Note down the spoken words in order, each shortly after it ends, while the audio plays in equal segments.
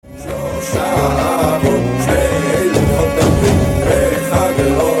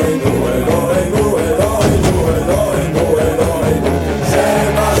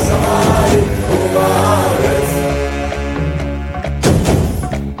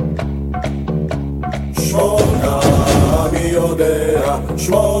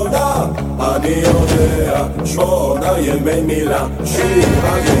שמונה ימי מילה,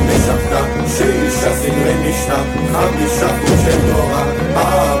 שבעה ימי שבתא, שישה סדרי משנה, חמישה חודשי תורה,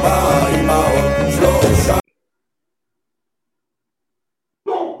 ארבעה אמהות, שלושה.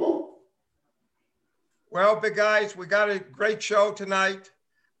 Well, big guys, we got a great show tonight.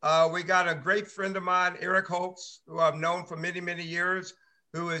 We got a great friend of mine, Eric Holtz, who I've known for many, many years,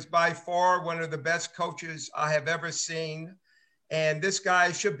 who is by far one of the best coaches I have ever seen. And this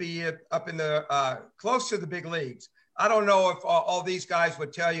guy should be up in the close to the big leagues. I don't know if all these guys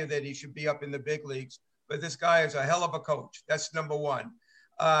would tell you that he should be up in the big leagues, but this guy is a hell of a coach. That's number one.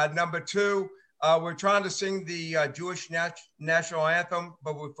 Number two, we're trying to sing the Jewish national anthem,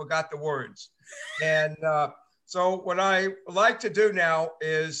 but we forgot the words. And so what I like to do now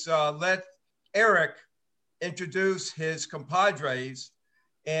is let Eric introduce his compadres.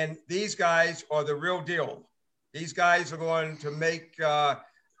 And these guys are the real deal. These guys are going to make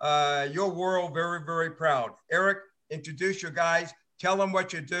your world very, very proud. Eric, introduce your guys. Tell them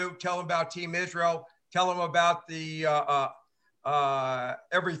what you do. Tell them about Team Israel. Tell them about the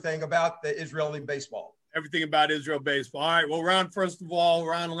everything about the Israeli baseball. Everything about Israel baseball. All right. Well, Ron, first of all,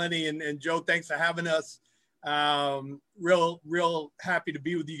 Ron, Lenny, and Joe, thanks for having us. Real happy to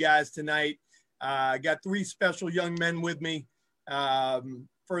be with you guys tonight. I got three special young men with me.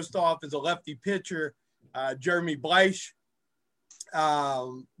 First off is a lefty pitcher, Jeremy Bleich,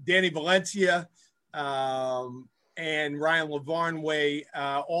 Danny Valencia, and Ryan Lavarnway.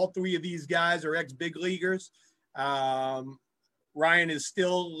 All three of these guys are ex-big leaguers. Ryan is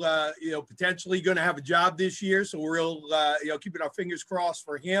still, potentially going to have a job this year, so we're keeping our fingers crossed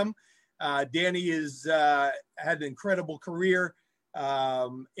for him. Danny is had an incredible career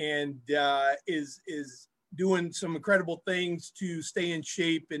and is doing some incredible things to stay in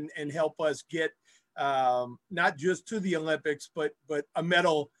shape and help us get not just to the Olympics, but a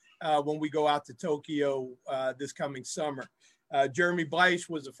medal when we go out to Tokyo this coming summer. Jeremy Bleich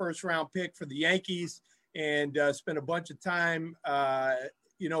was a first-round pick for the Yankees and spent a bunch of time,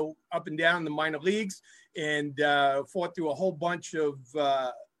 up and down the minor leagues and fought through a whole bunch of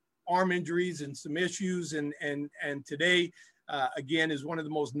arm injuries and some issues. And today, again, is one of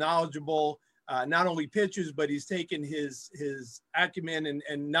the most knowledgeable not only pitchers, but he's taken his acumen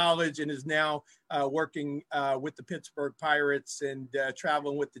and knowledge and is now working with the Pittsburgh Pirates and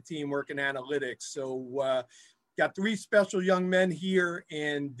traveling with the team working analytics. So got three special young men here,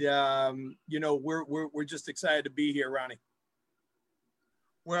 and we're just excited to be here, Ronnie.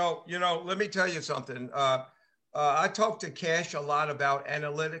 Well, let me tell you something. I talked to Cash a lot about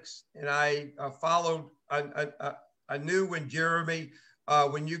analytics, and I followed. I knew when Jeremy.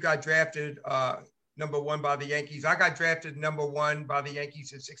 When you got drafted number one by the Yankees, I got drafted number one by the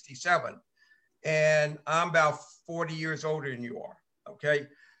Yankees in '67, and I'm about 40 years older than you are. Okay,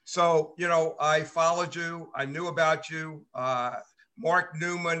 so I followed you. I knew about you. Mark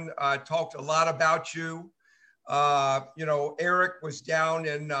Newman talked a lot about you. Eric was down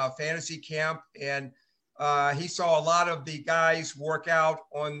in fantasy camp, and he saw a lot of the guys work out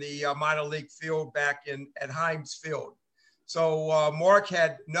on the minor league field back at Heinz Field. So Mark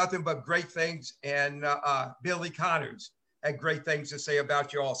had nothing but great things, and Billy Connors had great things to say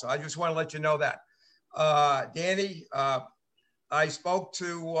about you also. I just want to let you know that. Danny, I spoke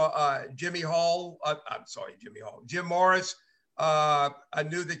to Jim Morris. I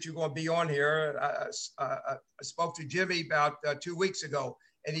knew that you were going to be on here. I spoke to Jimmy about 2 weeks ago,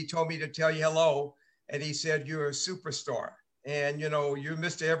 and he told me to tell you hello. And he said, you're a superstar. And, you're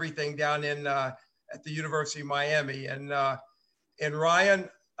Mr. Everything down in at the University of Miami. And Ryan,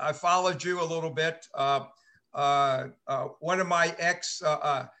 I followed you a little bit. One of my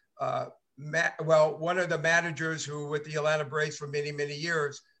one of the managers who were with the Atlanta Braves for many, many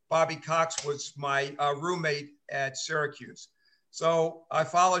years, Bobby Cox, was my roommate at Syracuse. So I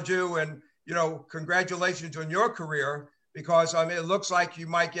followed you, and, congratulations on your career, because, it looks like you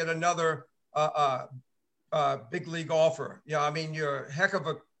might get another big league offer. You're a heck of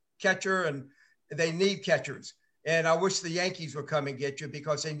a catcher, and they need catchers. And I wish the Yankees would come and get you,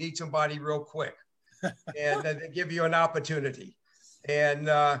 because they need somebody real quick, and they give you an opportunity. And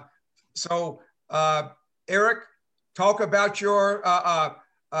so Eric, talk about your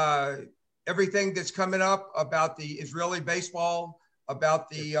everything that's coming up, about the Israeli baseball, about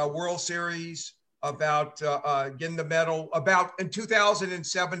the World Series, about getting the medal, about in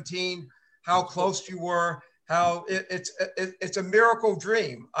 2017, how close you were, how it's a miracle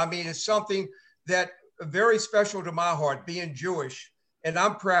dream. I mean, it's something that very special to my heart, being Jewish, and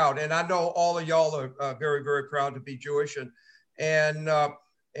I'm proud, and I know all of y'all are very, very proud to be Jewish, and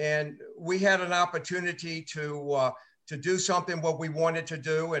we had an opportunity to do something what we wanted to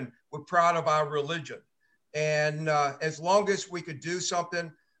do, and we're proud of our religion. And as long as we could do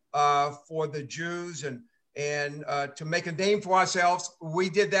something for the Jews and to make a name for ourselves, we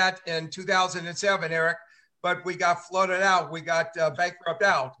did that in 2007, Eric. But we got flooded out. We got bankrupt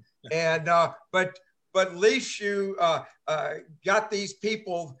out. And but at least you got these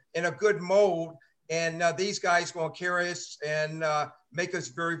people in a good mold, and these guys going to carry us and make us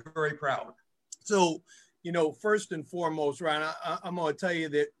very, very proud. So, first and foremost, Ryan, I'm going to tell you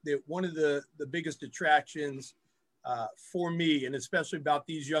that one of the biggest attractions for me, and especially about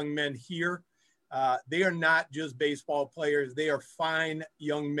these young men here, they are not just baseball players. They are fine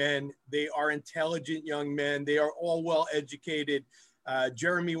young men. They are intelligent young men. They are all well educated.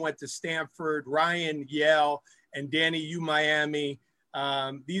 Jeremy went to Stanford, Ryan, Yale, and Danny, Miami.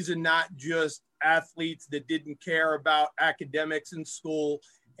 These are not just athletes that didn't care about academics in school.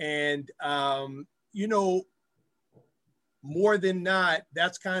 And, more than not,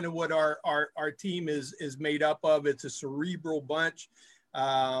 that's kind of what our team is made up of. It's a cerebral bunch.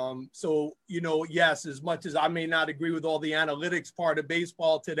 So, yes, as much as I may not agree with all the analytics part of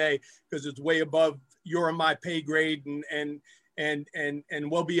baseball today, because it's way above your and my pay grade and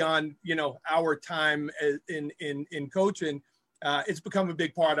well beyond, our time in coaching, it's become a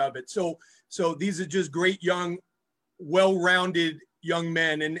big part of it. So these are just great, young, well-rounded young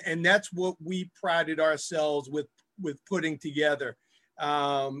men. And that's what we prided ourselves with putting together.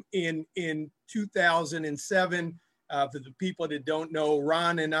 In 2007, for the people that don't know,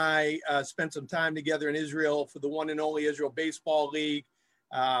 Ron and I spent some time together in Israel for the one and only Israel Baseball League.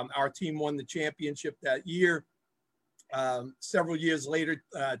 Our team won the championship that year. Several years later,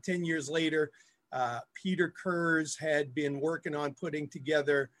 10 years later, Peter Kurz had been working on putting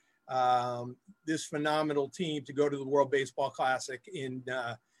together this phenomenal team to go to the World Baseball Classic in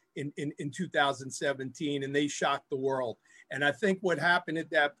 2017, and they shocked the world. And I think what happened at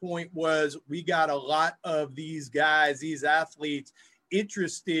that point was we got a lot of these guys, these athletes,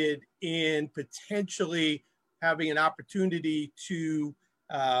 interested in potentially having an opportunity to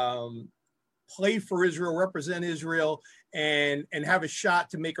play for Israel, represent Israel, and have a shot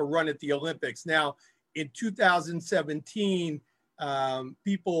to make a run at the Olympics. Now, in 2017,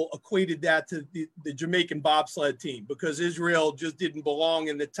 people equated that to the Jamaican bobsled team, because Israel just didn't belong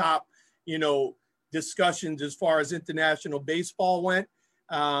in the top, discussions as far as international baseball went.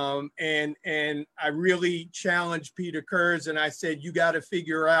 And I really challenged Peter Kurz, and I said, you got to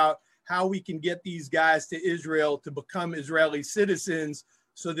figure out how we can get these guys to Israel to become Israeli citizens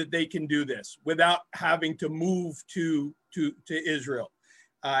so that they can do this without having to move to Israel.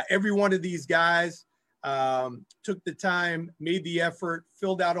 Every one of these guys took the time, made the effort,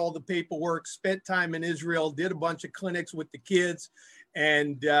 filled out all the paperwork, spent time in Israel, did a bunch of clinics with the kids.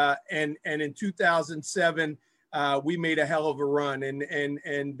 And in 2007, we made a hell of a run, and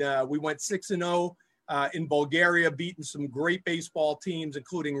we went 6-0 in Bulgaria, beating some great baseball teams,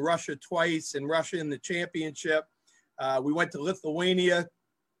 including Russia twice, and Russia in the championship. We went to Lithuania,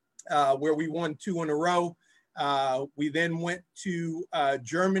 where we won 2 in a row. We then went to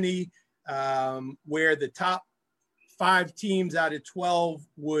Germany, where the top 5 teams out of 12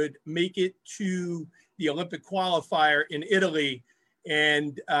 would make it to the Olympic qualifier in Italy.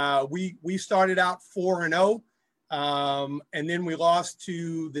 And we started out 4-0, and then we lost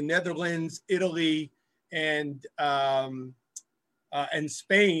to the Netherlands, Italy, and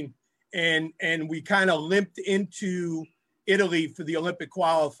Spain, and we kind of limped into Italy for the Olympic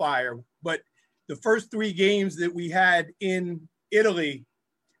qualifier. But the first 3 games that we had in Italy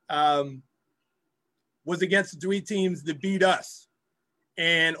was against the 3 teams that beat us,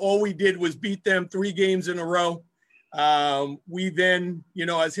 and all we did was beat them 3 games in a row. We then,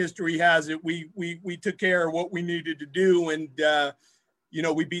 as history has it, we took care of what we needed to do. And,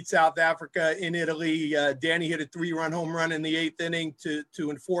 we beat South Africa in Italy. Danny hit a 3-run home run in the 8th inning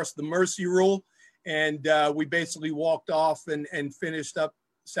to enforce the mercy rule. And we basically walked off and finished up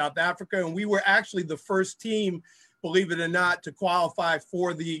South Africa. And we were actually the first team, believe it or not, to qualify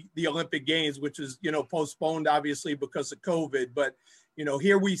for the Olympic Games, which is, postponed obviously because of COVID. But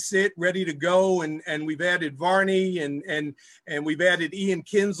here we sit ready to go, and we've added Varney and we've added Ian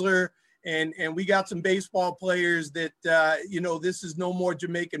Kinsler, and we got some baseball players that, this is no more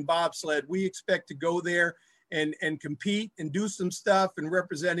Jamaican bobsled. We expect to go there and compete and do some stuff and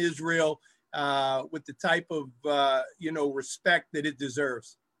represent Israel with the type of, respect that it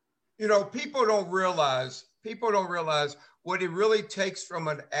deserves. You know, people don't realize what it really takes from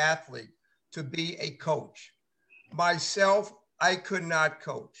an athlete to be a coach. Myself, I could not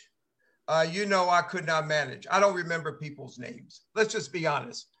coach. You know, I could not manage. I don't remember people's names. Let's just be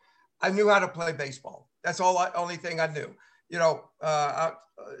honest. I knew how to play baseball. That's only thing I knew. You know,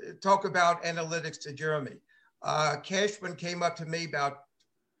 talk about analytics to Jeremy. Cashman came up to me about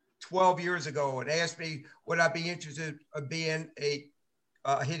 12 years ago and asked me, would I be interested in being a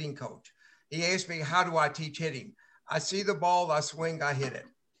hitting coach? He asked me, how do I teach hitting? I see the ball, I swing, I hit it.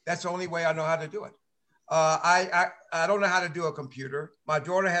 That's the only way I know how to do it. I don't know how to do a computer. My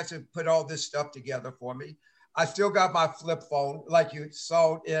daughter has to put all this stuff together for me. I still got my flip phone, like you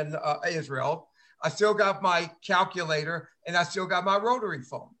saw in Israel. I still got my calculator, and I still got my rotary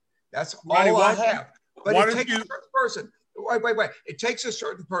phone. That's all I have. But it takes a certain person. Wait. It takes a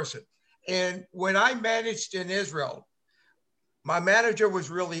certain person. And when I managed in Israel, my manager was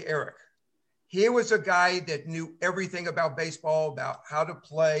really Eric. He was a guy that knew everything about baseball, about how to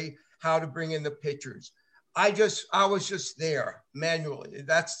play, how to bring in the pitchers. I was just there manually.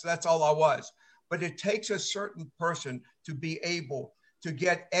 That's all I was. But it takes a certain person to be able to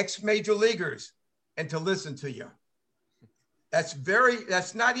get ex-major leaguers and to listen to you.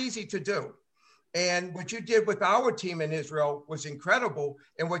 That's not easy to do. And what you did with our team in Israel was incredible.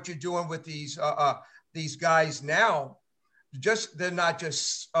 And what you're doing with these guys now, they're not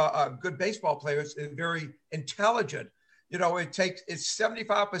just good baseball players, they're very intelligent. You know, it's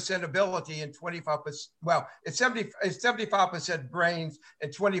 75% ability and 25%. Well, it's 75% brains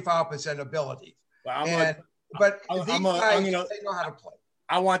and 25% ability. Well, but these guys, they know how to play.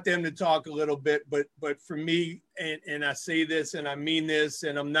 I want them to talk a little bit, but for me, and I say this and I mean this,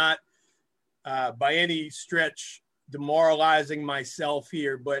 and I'm not by any stretch demoralizing myself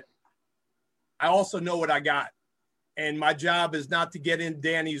here, but I also know what I got. And my job is not to get in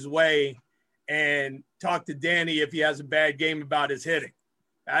Danny's way and talk to Danny if he has a bad game about his hitting.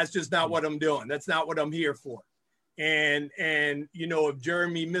 That's just not what I'm doing. That's not what I'm here for. And you know, if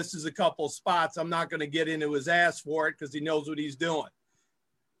Jeremy misses a couple spots, I'm not going to get into his ass for it because he knows what he's doing.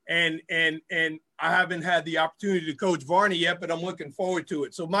 And I haven't had the opportunity to coach Varney yet, but I'm looking forward to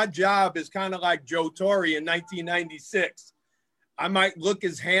it. So my job is kind of like Joe Torre in 1996. I might look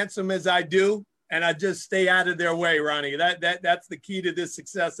as handsome as I do, and I just stay out of their way, Ronnie. That's the key to the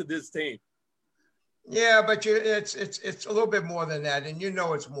success of this team. Yeah, but it's a little bit more than that, and you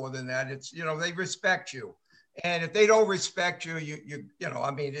know it's more than that. It's, you know, they respect you, and if they don't respect you, you know,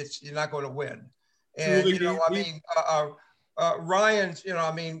 I mean, you're not going to win. And you know, I mean, Ryan's, you know,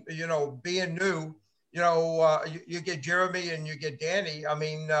 I mean, you know, being new, you know, you get Jeremy and you get Danny. I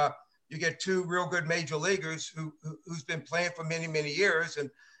mean, you get two real good major leaguers who's been playing for many years,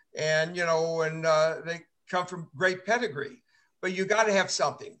 and you know, and they come from great pedigree. But you got to have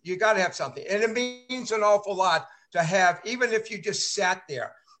something. You got to have something, and it means an awful lot to have, even if you just sat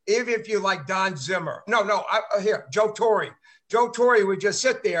there. Even if you like Don Zimmer. Here, Joe Torre. Joe Torre would just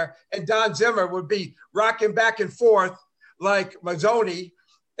sit there, and Don Zimmer would be rocking back and forth like Mazzoni,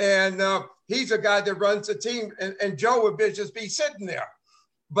 and he's a guy that runs the team, and Joe would just be sitting there.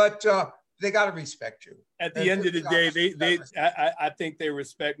 But they got to respect you. At the end of the day, I think they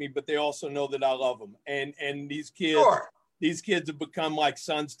respect me, but they also know that I love them. And these kids, sure. These kids have become like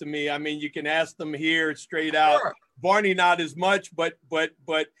sons to me. I mean, you can ask them here straight out. Sure. Barney, not as much, but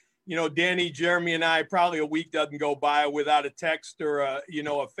you know, Danny, Jeremy, and I, probably a week doesn't go by without a text or a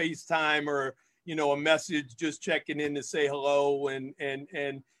FaceTime or, you know, a message just checking in to say hello. And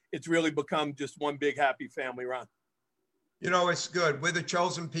it's really become just one big happy family, Ron. You know, it's good. We're the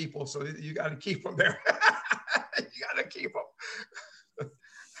chosen people, so you got to keep them there. You got to keep them.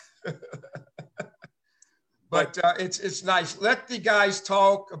 But it's nice. Let the guys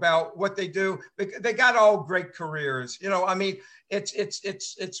talk about what they do. They got all great careers. You know, I mean,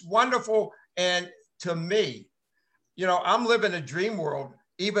 it's wonderful. And to me, you know, I'm living a dream world,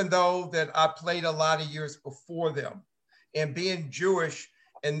 even though that I played a lot of years before them. And being Jewish,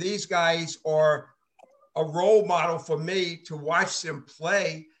 and these guys are a role model for me to watch them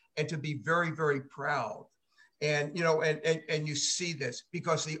play and to be very, very proud. And, you know, and you see this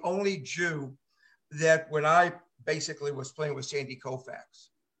because the only Jew that when I basically was playing with Sandy Koufax,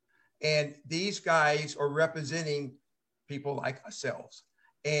 and these guys are representing people like ourselves,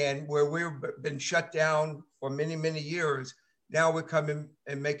 and where we've been shut down for many years, now we're coming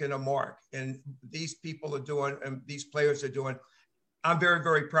and making a mark, and these people are doing, and these players are doing. I'm very,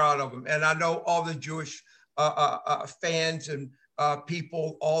 very proud of them, and I know all the Jewish fans and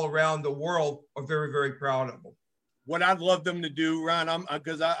people all around the world are very, very proud of them. What I'd love them to do, Ron,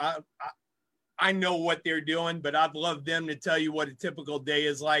 because I know what they're doing, but I'd love them to tell you what a typical day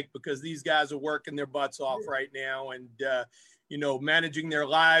is like, because these guys are working their butts off right now, and you know, managing their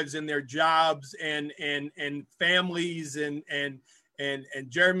lives and their jobs and families, and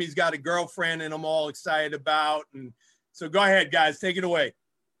Jeremy's got a girlfriend, and I'm all excited about. And so go ahead, guys, take it away.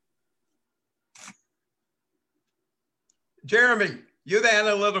 Jeremy, you're the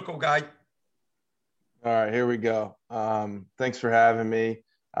analytical guy. All right, here we go. Thanks for having me.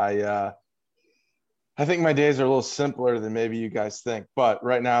 I think my days are a little simpler than maybe you guys think, but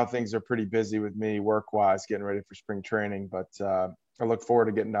right now things are pretty busy with me work-wise, getting ready for spring training. But I look forward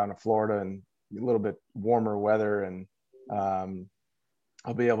to getting down to Florida and a little bit warmer weather, and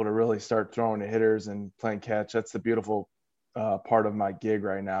I'll be able to really start throwing to hitters and playing catch. That's the beautiful part of my gig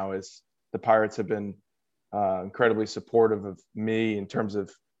right now, is the Pirates have been incredibly supportive of me in terms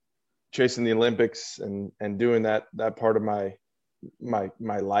of chasing the Olympics and doing that part of my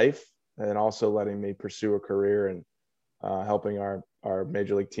life, and also letting me pursue a career and helping our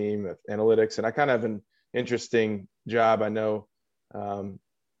major league team with analytics. And I kind of have an interesting job. I know,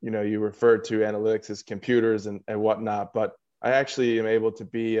 you know, you referred to analytics as computers and whatnot, but I actually am able to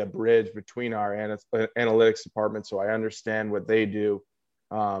be a bridge between our analytics department, so I understand what they do,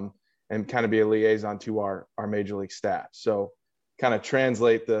 and kind of be a liaison to our major league staff. So kind of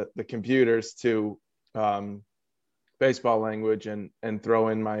translate the computers to baseball language and throw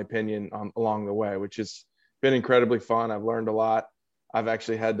in my opinion along the way, which has been incredibly fun. I've learned a lot. I've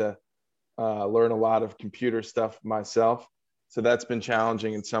actually had to learn a lot of computer stuff myself. So that's been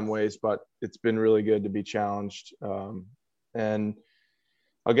challenging in some ways, but it's been really good to be challenged. And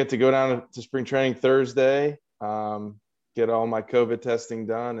I'll get to go down to spring training Thursday, get all my COVID testing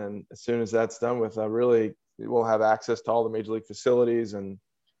done. And as soon as that's done with, we'll have access to all the major league facilities and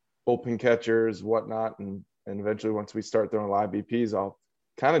bullpen catchers, whatnot. And eventually, once we start throwing live BPs, I'll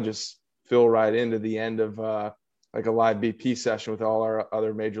kind of just fill right into the end of like a live BP session with all our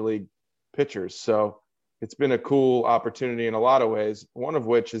other major league pitchers. So it's been a cool opportunity in a lot of ways. One of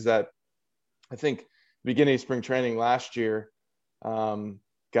which is that I think beginning of spring training last year,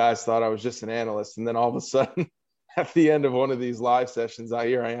 guys thought I was just an analyst. And then all of a sudden, at the end of one of these live sessions, I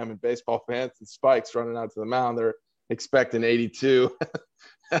am in baseball pants and spikes running out to the mound. They're expecting 82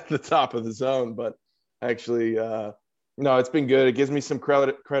 at the top of the zone. But actually, no, it's been good. It gives me some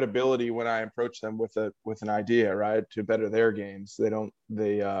credibility when I approach them with an idea, right, to better their games. It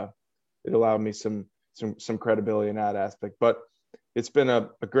allowed me some credibility in that aspect. But it's been a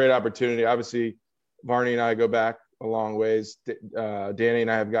great opportunity. Obviously, Varney and I go back a long ways. Danny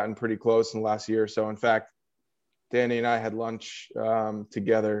and I have gotten pretty close in the last year or so. In fact, Danny and I had lunch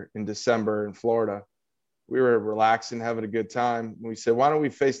together in December in Florida. We were relaxing, having a good time. We said, why don't we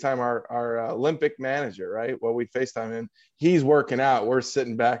FaceTime our Olympic manager, right? Well, we FaceTime him. He's working out. We're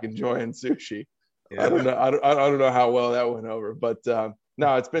sitting back enjoying sushi. Yeah. I don't know how well that went over, but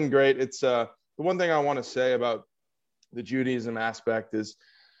no, it's been great. It's the one thing I want to say about the Judaism aspect is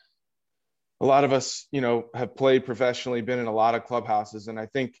a lot of us, you know, have played professionally, been in a lot of clubhouses. And I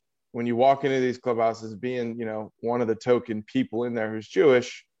think when you walk into these clubhouses, being, you know, one of the token people in there who's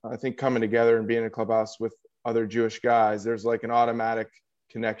Jewish, I think coming together and being in a clubhouse with other Jewish guys, there's like an automatic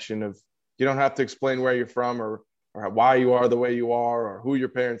connection of, you don't have to explain where you're from or why you are the way you are, or who your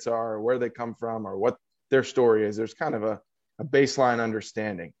parents are, or where they come from, or what their story is. There's kind of a baseline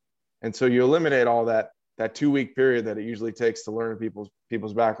understanding. And so you eliminate all that 2-week period that it usually takes to learn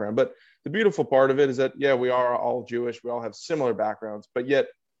people's background. But the beautiful part of it is that, yeah, we are all Jewish. We all have similar backgrounds, but yet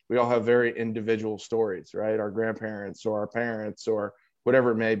we all have very individual stories, right? Our grandparents or our parents or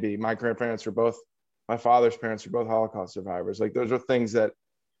whatever it may be. My father's parents are both Holocaust survivors. Like, those are things that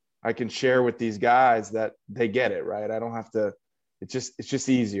I can share with these guys that they get it, right? I don't have to, it's just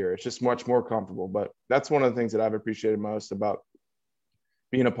easier. It's just much more comfortable. But that's one of the things that I've appreciated most about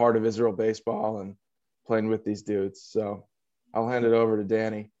being a part of Israel baseball and playing with these dudes. So I'll hand it over to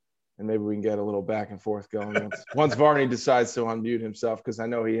Danny, and maybe we can get a little back and forth going once Varney decides to unmute himself, because I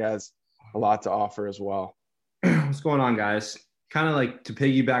know he has a lot to offer as well. What's going on, guys? Kind of like to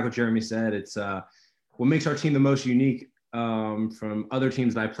piggyback what Jeremy said, it's what makes our team the most unique from other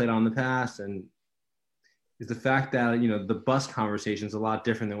teams that I played on in the past, and is the fact that, you know, the bus conversation is a lot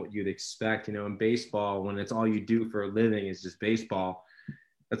different than what you'd expect. You know, in baseball, when it's all you do for a living is just baseball,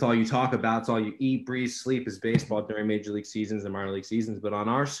 that's all you talk about. It's all you eat, breathe, sleep is baseball during major league seasons and minor league seasons. But on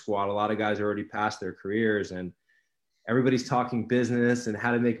our squad, a lot of guys are already past their careers, and everybody's talking business and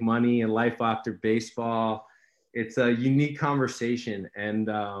how to make money and life after baseball. It's a unique conversation. And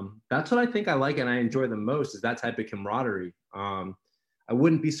that's what I think I like and I enjoy the most, is that type of camaraderie. I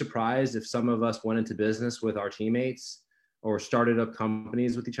wouldn't be surprised if some of us went into business with our teammates or started up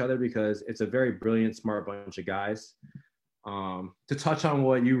companies with each other, because it's a very brilliant, smart bunch of guys. To touch on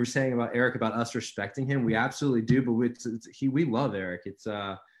what you were saying about Eric, about us respecting him, we absolutely do, but we love Eric.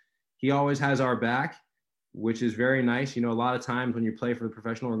 He always has our back, which is very nice. You know, a lot of times when you play for the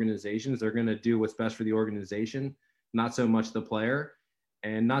professional organizations, they're going to do what's best for the organization, not so much the player.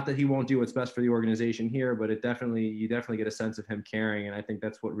 And not that he won't do what's best for the organization here, but you definitely get a sense of him caring. And I think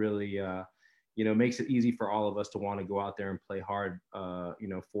that's what really, makes it easy for all of us to want to go out there and play hard,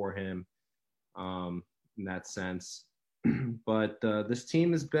 for him in that sense. But this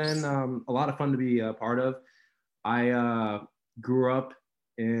team has been a lot of fun to be a part of. I grew up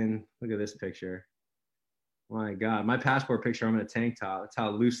in, look at this picture. My God, my passport picture, I'm in a tank top. That's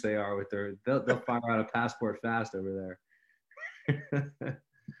how loose they are with they'll fire out a passport fast over there.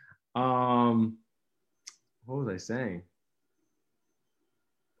 What was I saying?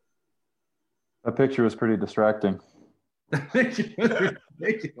 That picture was pretty distracting. Ridiculous,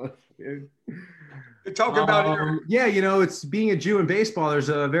 dude. You're talking about yeah, it's being a Jew in baseball. There's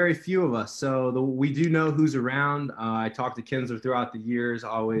very few of us, so we do know who's around. I talked to Kinsler throughout the years,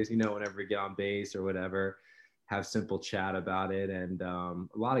 always, whenever we get on base or whatever, have simple chat about it. And a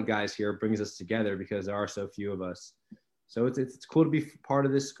lot of guys here brings us together because there are so few of us. So it's cool to be part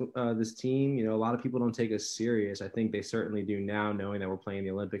of this team. A lot of people don't take us serious. I think they certainly do now, knowing that we're playing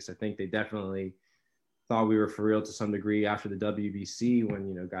the Olympics. I think they definitely thought we were for real to some degree after the WBC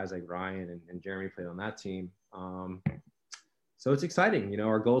when, guys like Ryan and Jeremy played on that team. So it's exciting.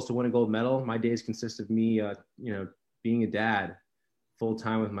 Our goal is to win a gold medal. My days consist of me, being a dad full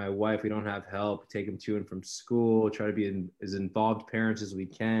time with my wife. We don't have help, take them to and from school, try to be as involved parents as we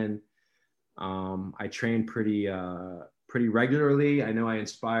can. I train pretty regularly. I know I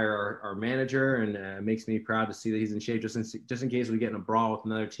inspire our manager, and it makes me proud to see that he's in shape. Just in case we get in a brawl with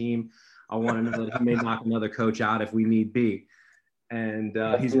another team, I want to know that he may knock another coach out if we need be. And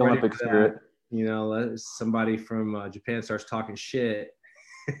he's ready for that. Somebody from Japan starts talking shit.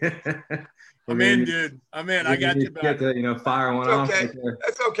 I'm in, dude. I'm in. I got your back. Fire one off. Okay.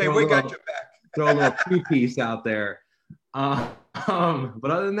 That's okay. We got your back. Throw a little two-piece out there. But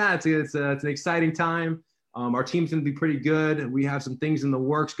other than that, it's an exciting time. Our team's going to be pretty good. We have some things in the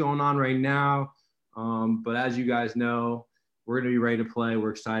works going on right now. But as you guys know, we're going to be ready to play.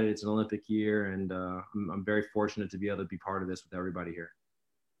 We're excited. It's an Olympic year, and I'm very fortunate to be able to be part of this with everybody here.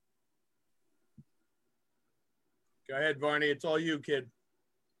 Go ahead, Varney. It's all you, kid.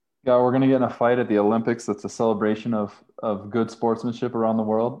 Yeah, we're going to get in a fight at the Olympics. That's a celebration of good sportsmanship around the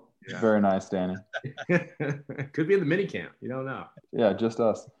world. Yeah. Very nice, Danny. Could be in the mini camp. You don't know. Yeah, just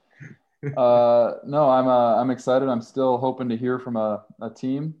us. No, I'm excited. I'm still hoping to hear from a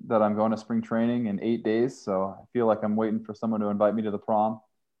team that I'm going to spring training in 8 days. So I feel like I'm waiting for someone to invite me to the prom.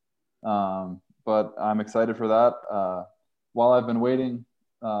 But I'm excited for that. While I've been waiting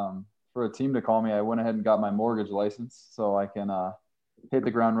for a team to call me, I went ahead and got my mortgage license so I can hit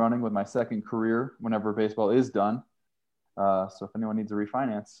the ground running with my second career whenever baseball is done. So if anyone needs a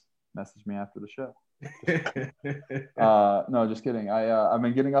refinance, message me after the show. No, just kidding. I've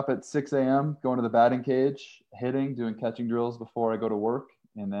been getting up at 6 a.m., going to the batting cage, hitting, doing catching drills before I go to work.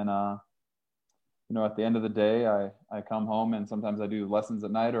 And then, at the end of the day, I come home, and sometimes I do lessons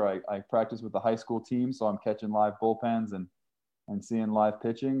at night, or I practice with the high school team. So I'm catching live bullpens and seeing live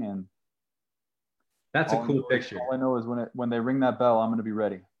pitching. And that's a cool picture. All I know is when they ring that bell, I'm going to be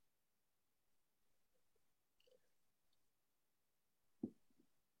ready.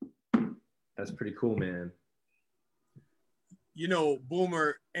 That's pretty cool, man.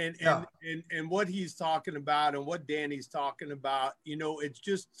 Boomer, and what he's talking about and what Danny's talking about, it's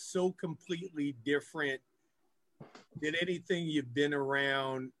just so completely different than anything you've been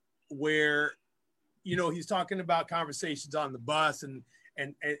around, where, he's talking about conversations on the bus and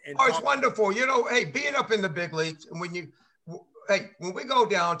it's wonderful. Hey, being up in the big leagues, and when we go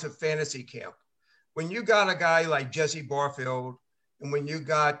down to fantasy camp, when you got a guy like Jesse Barfield, and when you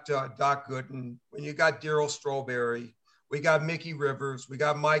got Doc Gooden, when you got Darryl Strawberry, we got Mickey Rivers, we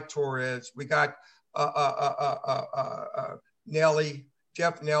got Mike Torres, we got Nelly,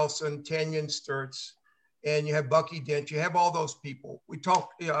 Jeff Nelson, Tanyan Sturtz, and you have Bucky Dent. You have all those people. We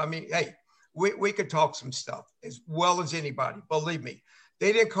talk, hey, we could talk some stuff as well as anybody. Believe me,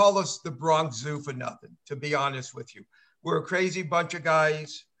 they didn't call us the Bronx Zoo for nothing, to be honest with you. We're a crazy bunch of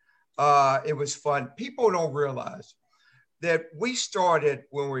guys. It was fun. People don't realize that we started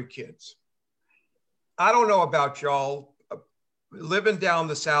when we were kids. I don't know about y'all, living down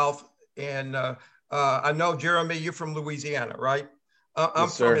the South, and I know, Jeremy, you're from Louisiana, right? I'm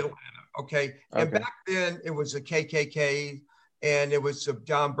from Atlanta, okay? And back then, it was the KKK, and it was the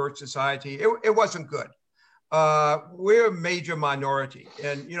John Birch Society. It wasn't good. we're a major minority.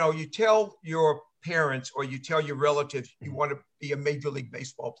 And, you know, you tell your parents or you tell your relatives you want to be a Major League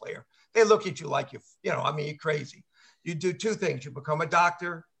Baseball player. They look at you like you're crazy. You do two things. You become a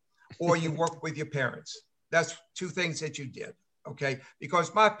doctor or you work with your parents. That's two things that you did, okay?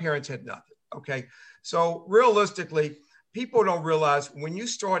 Because my parents had nothing, okay? So realistically, people don't realize when you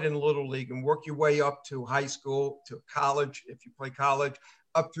start in Little League and work your way up to high school, to college, if you play college,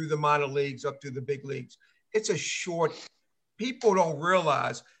 up through the minor leagues, up through the big leagues, people don't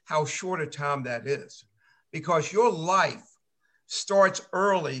realize how short a time that is because your life starts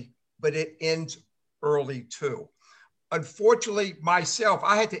early, but it ends early too. Unfortunately, myself,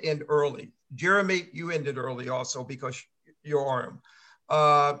 I had to end early. Jeremy, you ended early also because your arm.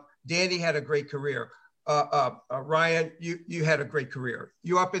 Danny had a great career. Ryan, you had a great career.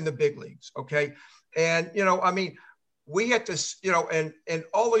 You're up in the big leagues, okay? And, you know, I mean, we had to, you know, and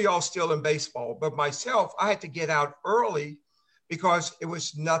all of y'all still in baseball, but myself, I had to get out early because it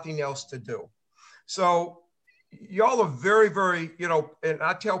was nothing else to do. So y'all are very, very, you know, and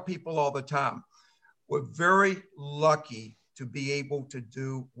I tell people all the time, we're very lucky to be able to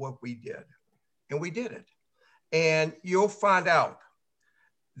do what we did. And we did it. And you'll find out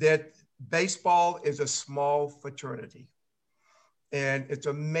that baseball is a small fraternity. And it's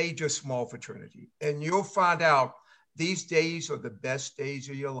a major small fraternity. And you'll find out these days are the best days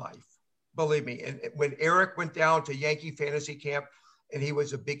of your life. Believe me. And when Eric went down to Yankee Fantasy Camp, and he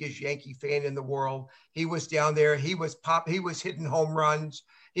was the biggest Yankee fan in the world, he was down there. He was hitting home runs.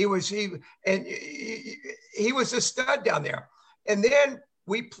 He was a stud down there. And then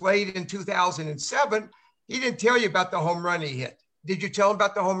we played in 2007. He didn't tell you about the home run he hit. Did you tell him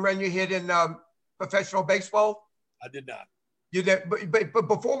about the home run you hit in professional baseball? I did not. You did, but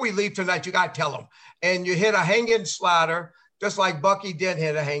before we leave tonight, you got to tell him. And you hit a hanging slider, just like Bucky did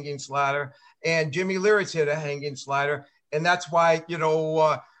hit a hanging slider, and Jimmy Lyricks hit a hanging slider, and that's why, you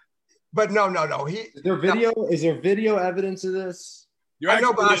know. But no. Is there video? Is there video evidence of this? I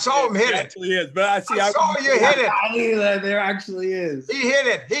know, but I saw him hit it. Actually is, but I saw you hit it. There actually is. He hit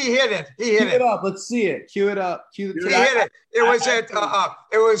it. Cue it up. Let's see it. Cue it up. Cue the tape. He hit it. It was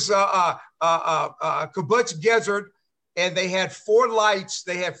Kibbutz Gezer, and they had 4 lights.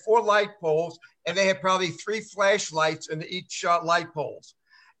 They had 4 light poles, and they had probably 3 flashlights in each light poles.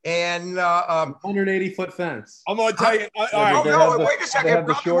 And 180-foot fence. I'm going to tell you. Wait a second. It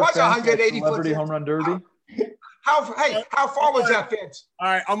probably was 180-foot fence. Home run derby. How far was that fence? All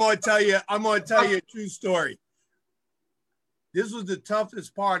right, I'm going to tell you a true story. This was the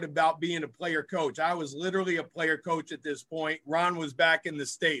toughest part about being a player coach. I was literally a player coach at this point. Ron was back in the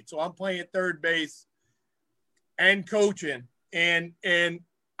States. So I'm playing third base and coaching. And I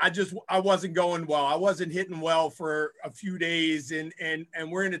wasn't going well. I wasn't hitting well for a few days and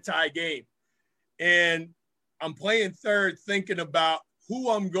we're in a tie game. And I'm playing third thinking about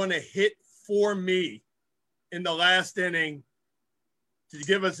who I'm going to hit for me in the last inning to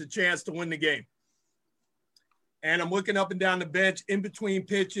give us a chance to win the game. And I'm looking up and down the bench in between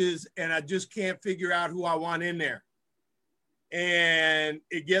pitches, and I just can't figure out who I want in there. And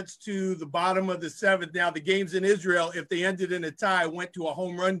it gets to the bottom of the 7th. Now, the game's in Israel. If they ended in a tie, went to a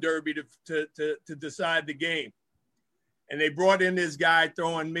home run derby to decide the game. And they brought in this guy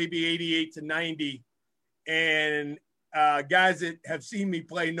throwing maybe 88 to 90. And guys that have seen me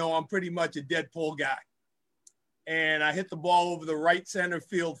play know I'm pretty much a dead pull guy. And I hit the ball over the right center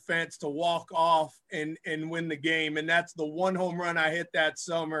field fence to walk off and win the game. And that's the one home run I hit that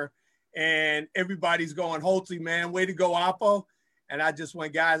summer. And everybody's going, Holtz, man, way to go, Oppo. And I just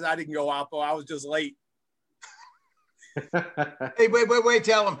went, guys, I didn't go, Oppo. I was just late. Hey, wait,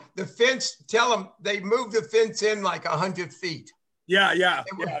 tell them. They moved the fence in like 100 feet. Yeah.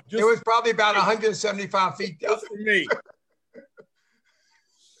 It was probably about 175 feet down. Just for me.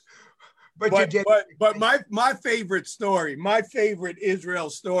 But my favorite story, my favorite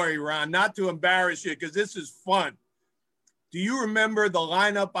Israel story, Ron, not to embarrass you because this is fun. Do you remember the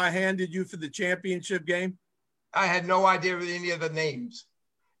lineup I handed you for the championship game? I had no idea any of the names.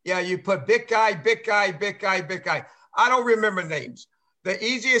 Yeah, you put big guy. I don't remember names. The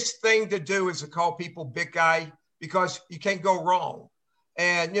easiest thing to do is to call people big guy because you can't go wrong.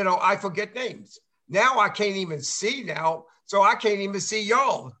 And, you know, I forget names. Now I can't even see now. So I can't even see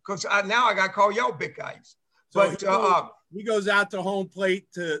y'all because now I got to call y'all big guys. So he goes out to home plate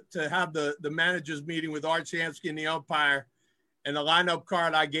to have the manager's meeting with Art Shamsky and the umpire. And the lineup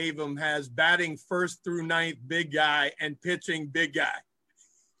card I gave him has batting 1st through 9th, big guy, and pitching, big guy.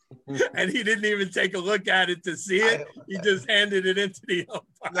 And he didn't even take a look at it to see it. He just handed it into the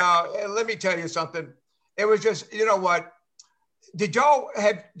umpire. No, let me tell you something. It was just, you know what? Did y'all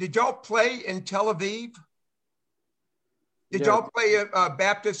play in Tel Aviv? Did y'all play at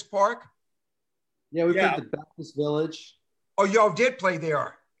Baptist Park? Yeah, we played the Baptist Village. Oh, y'all did play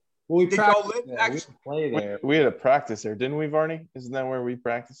there. Well, did y'all live actually play there? We had a practice there, didn't we, Varney? Isn't that where we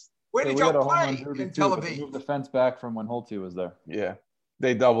practiced? Where did y'all play in Tel They Aviv? moved the fence back from when Holtz was there. Yeah,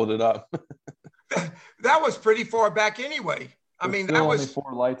 they doubled it up. That was pretty far back anyway. I mean, that was only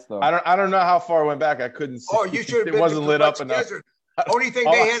 4 lights though. I don't know how far it went back. I couldn't see. Oh, you should have been. It wasn't lit up enough. Desert. Only thing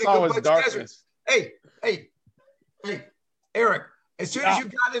All they I had saw in was Kibbutz darkness. Desert. Hey, Eric. As soon as you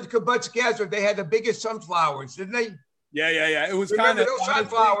got into Kibbutz Desert, they had the biggest sunflowers, didn't they? Yeah. It was kind of those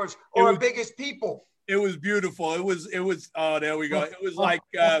sunflowers or our biggest people. It was beautiful. It was. Oh, there we go. It was like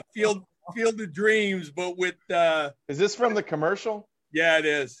Field of Dreams, but with. Is this from the commercial? Yeah, it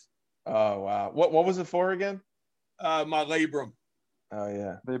is. Oh wow! What was it for again? My labrum. Oh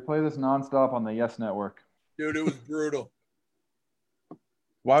yeah. They play this nonstop on the Yes Network. Dude, it was brutal.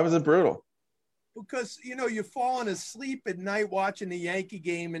 Why was it brutal? Because you're falling asleep at night watching the Yankee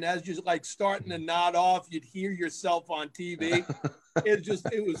game, and as you're like starting to nod off, you'd hear yourself on TV.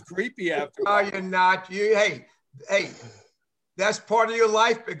 It was creepy after. Oh, you're not. Hey, that's part of your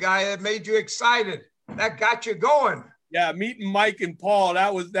life, the guy that made you excited. That got you going. Yeah, meeting Mike and Paul,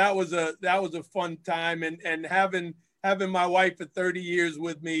 that was a fun time, and having my wife for 30 years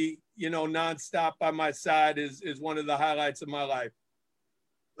with me, nonstop by my side is one of the highlights of my life.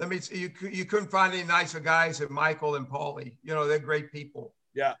 Let me see. You couldn't find any nicer guys than Michael and Paulie. They're great people.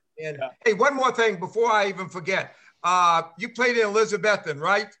 Yeah. And hey, one more thing before I even forget. You played in Elizabethton,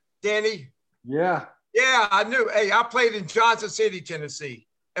 right, Danny? Yeah. Yeah, I knew. Hey, I played in Johnson City, Tennessee,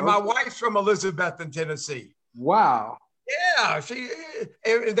 and my wife's from Elizabethton, Tennessee. Wow. Yeah, she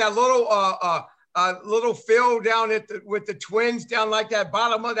in that little field down with the Twins down like that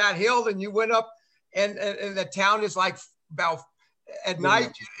bottom of that hill, and you went up, and the town is like about at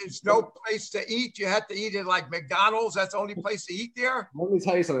night. It's no place to eat. You have to eat at like McDonald's. That's the only place to eat there. Let me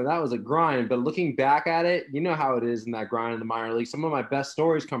tell you something. That was a grind, but looking back at it, you know how it is in that grind in the minor league. Some of my best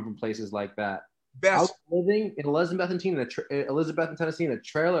stories come from places like that. I was living in Elizabethton, Tennessee, in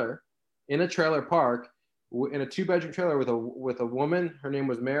a trailer park, in a 2-bedroom trailer with a woman. Her name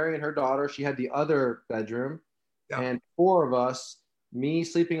was Mary, and her daughter. She had the other bedroom, and 4 of us. Me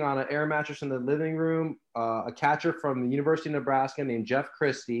sleeping on an air mattress in the living room. A catcher from the University of Nebraska named Jeff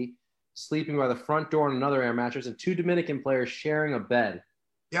Christie sleeping by the front door on another air mattress, and 2 Dominican players sharing a bed.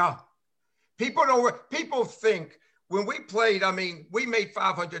 Yeah, people think. When we played, I mean, we made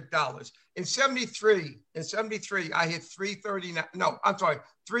 $500. In 73, I hit 339. No, I'm sorry,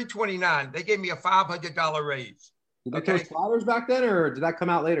 329. They gave me a $500 raise. Did they throw sliders back then, or did that come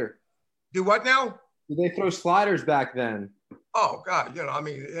out later? Do what now? Did they throw sliders back then? Oh, God, I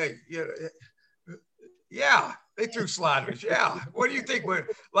mean, hey, yeah, they threw sliders. Yeah. What do you think? We're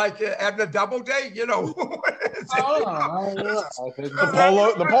like having a double day? The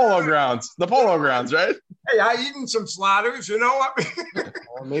polo grounds, right? Hey, I eaten some sliders, Well,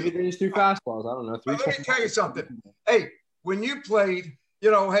 maybe they just threw fastballs. I don't know. Let me tell you something. Hey, when you played,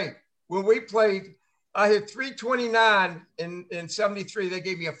 when we played, I hit 329 in 73. They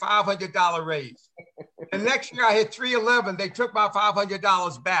gave me a $500 raise. The next year I hit 311. They took my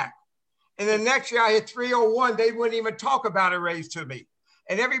 $500 back. And the next year I hit 301. They wouldn't even talk about a raise to me.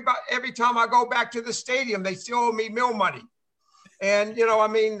 And every time I go back to the stadium, they still owe me meal money. And,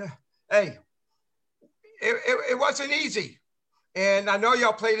 hey, it wasn't easy. And I know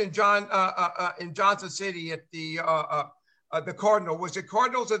y'all played in Johnson City at the Cardinal. Was it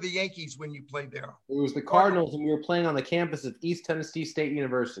Cardinals or the Yankees when you played there? It was the Cardinals, and we were playing on the campus of East Tennessee State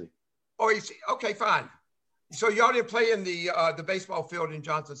University. Oh, you see? Okay, fine. So y'all didn't play in the baseball field in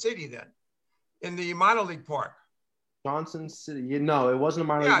Johnson City then, in the minor league park? Johnson City? No, it wasn't a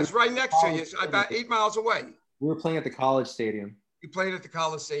minor league. Yeah, it's right next to you. It's about 8 miles away. We were playing at the college stadium. You played at the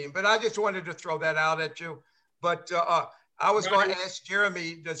college stadium, but I just wanted to throw that out at you. But I was going to ask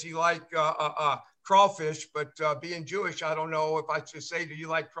Jeremy, does he like crawfish? But being Jewish, I don't know if I should say, do you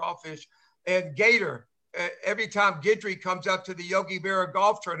like crawfish? And gator. Every time Guidry comes up to the Yogi Berra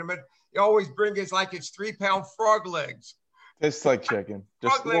golf tournament, he always brings his 3-pound frog legs. Tastes like chicken,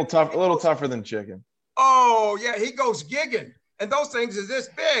 just a little tougher than chicken. Oh yeah, he goes gigging, and those things is this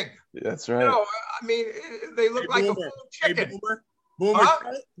big. That's right. I mean, they look like a full chicken. Hey,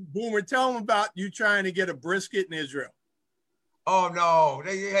 Boomer, tell them about you trying to get a brisket in Israel. Oh no!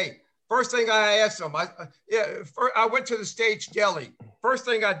 Hey, first thing I asked them, I went to the Stage Deli. First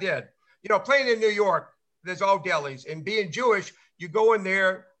thing I did, playing in New York, there's all delis, and being Jewish, you go in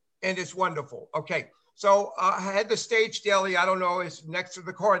there and it's wonderful. Okay, so I had the Stage Deli. I don't know, it's next to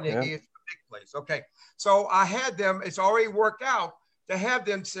the Carnegie. Yeah. It's a big place. Okay, so I had them. It's already worked out to have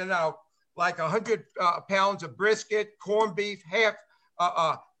them send out like 100 pounds of brisket, corned beef, half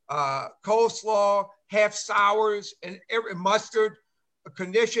coleslaw, half sours, and every mustard,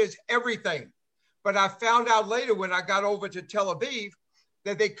 knishes, everything. But I found out later when I got over to Tel Aviv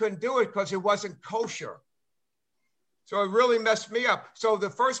that they couldn't do it because it wasn't kosher. So it really messed me up. So the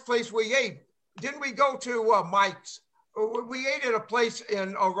first place we ate, didn't we go to Mike's? We ate at a place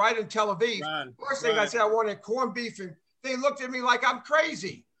right in Tel Aviv. First thing I said, I wanted corned beef, and they looked at me like I'm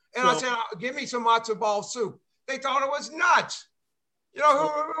crazy. And I said, give me some matzo ball soup. They thought it was nuts. You know,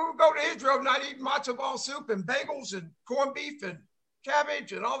 who go to Israel and not eat matzo ball soup and bagels and corned beef and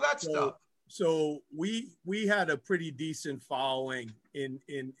cabbage and all that stuff? So we had a pretty decent following in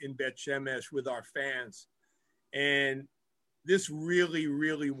Bet Shemesh with our fans. And this really,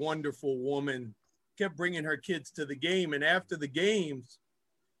 really wonderful woman kept bringing her kids to the game. And after the games,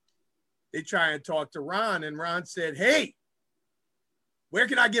 they try and talk to Ron. And Ron said, hey, where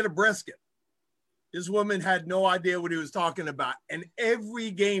can I get a brisket? This woman had no idea what he was talking about. And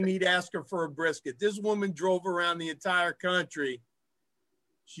every game he'd ask her for a brisket. This woman drove around the entire country.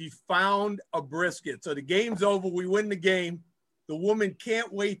 She found a brisket. So the game's over. We win the game. The woman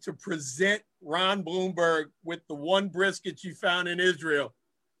can't wait to present Ron Blomberg with the one brisket she found in Israel.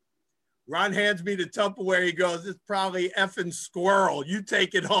 Ron hands me the Tupperware. He goes, it's probably effing squirrel. You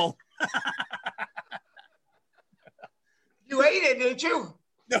take it home. You ate it, didn't you?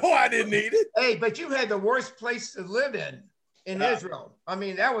 No, I didn't eat it. Hey, but you had the worst place to live in Israel. I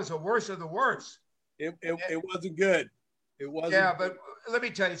mean, that was the worst of the worst. It wasn't good. It wasn't. Yeah, but let me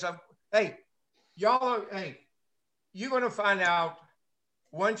tell you something. Hey, you're going to find out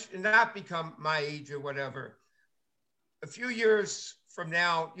once you not become my age or whatever. A few years from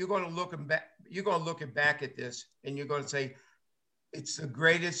now, you're going to look back at this, and you're going to say, it's the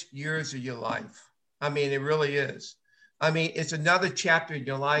greatest years of your life. I mean, it really is. I mean, it's another chapter in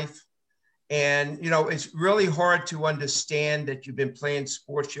your life. And, you know, it's really hard to understand that you've been playing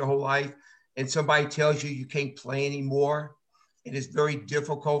sports your whole life and somebody tells you can't play anymore. It is very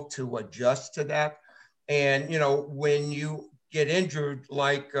difficult to adjust to that. And, you know, when you get injured,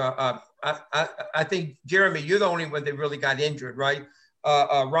 like I think, Jeremy, you're the only one that really got injured, right?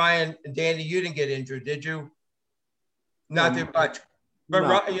 Ryan and Danny, you didn't get injured, did you? Not that much. But,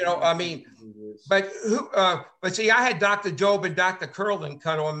 no. You know, I mean, but see, I had Dr. Job and Dr. Curlin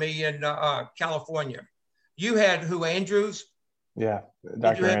cut on me in California. You had who, Andrews? Yeah,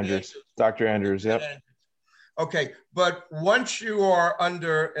 Dr. Andrews. Dr. Andrews, yep. Okay, but once you are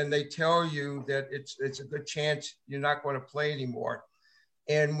under and they tell you that it's a good chance you're not going to play anymore,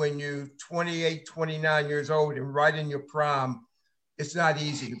 and when you're 28, 29 years old and right in your prime, it's not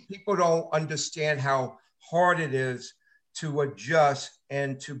easy. People don't understand how hard it is to adjust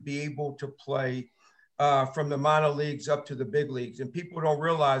and to be able to play from the minor leagues up to the big leagues. And people don't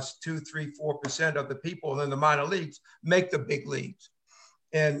realize 2, 3, 4% of the people in the minor leagues make the big leagues.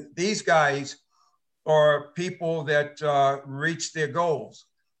 And these guys are people that reach their goals.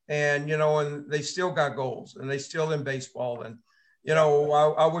 And, you know, and they still got goals and they still in baseball. And, you know,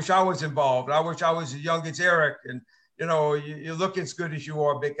 I wish I was involved. I wish I was as young as Eric. And, you know, you look as good as you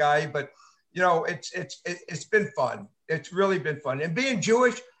are, big guy. But, you know, it's been fun. It's really been fun. And being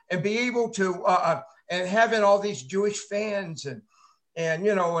Jewish and be able to and having all these Jewish fans and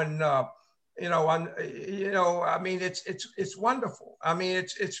you know, and you know, I mean, it's wonderful. I mean,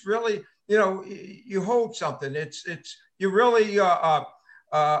 it's really, you know, you hold something. You really are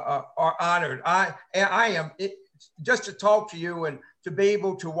honored. I am just to talk to you and to be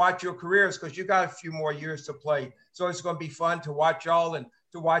able to watch your careers, because you got a few more years to play. So it's going to be fun to watch y'all and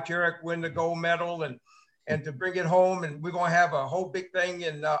to watch Eric win the gold medal and to bring it home. And we're going to have a whole big thing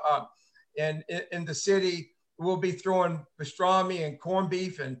in the city. We'll be throwing pastrami and corned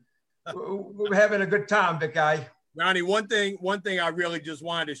beef, and we're having a good time, big guy. Ronnie, one thing I really just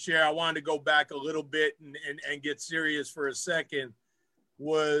wanted to share, I wanted to go back a little bit and get serious for a second,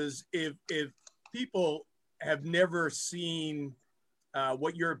 was if people have never seen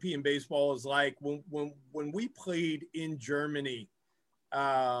what European baseball is like, when we played in Germany,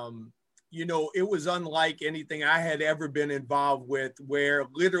 you know, it was unlike anything I had ever been involved with, where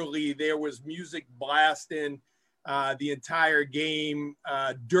literally there was music blasting the entire game,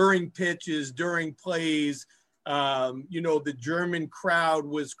 during pitches, during plays. You know, the German crowd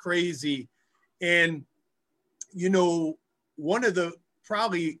was crazy. And, you know, one of the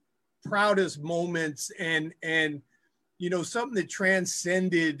probably proudest moments and, you know, something that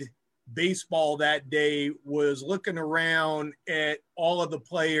transcended baseball that day was looking around at all of the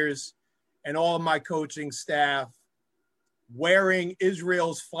players and all of my coaching staff wearing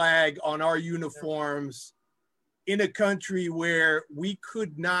Israel's flag on our uniforms in a country where we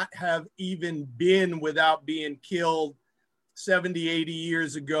could not have even been without being killed 70, 80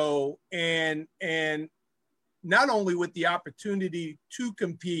 years ago. And not only with the opportunity to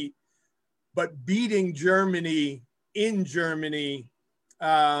compete, but beating Germany in Germany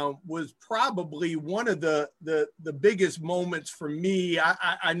was probably one of the biggest moments for me.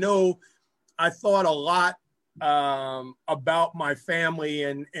 I know I thought a lot about my family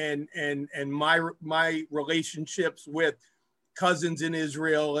and my relationships with cousins in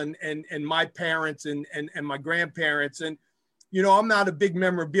Israel and my parents and my grandparents. And, you know, I'm not a big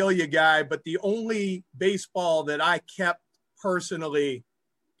memorabilia guy, but the only baseball that I kept personally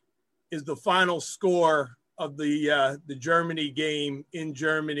is the final score of the Germany game in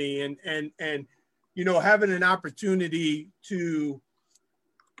Germany. And, you know, having an opportunity to,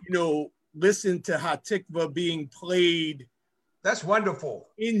 you know, listen to Hatikva being played. That's wonderful.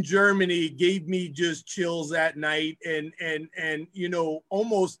 In Germany gave me just chills that night and you know,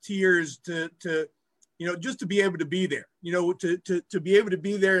 almost tears to you know, just to be able to be there, you know, to be able to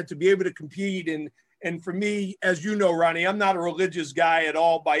be there and to be able to compete. And for me, as you know, Ronnie, I'm not a religious guy at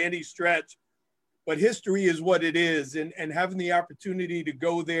all by any stretch, but history is what it is. And having the opportunity to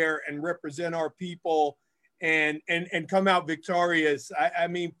go there and represent our people and come out victorious. I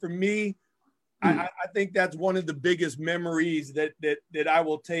mean, for me, I think that's one of the biggest memories that I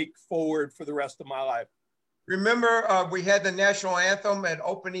will take forward for the rest of my life. Remember, we had the national anthem at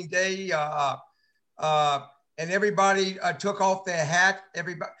opening day, and everybody took off their hat.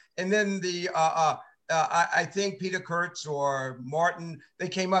 Everybody, and then I think Peter Kurtz or Martin, they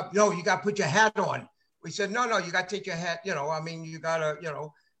came up. No, you got to put your hat on. We said, no, you got to take your hat. You know, I mean, you got to, you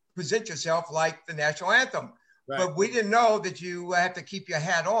know, present yourself like the national anthem. Right. But we didn't know that you have to keep your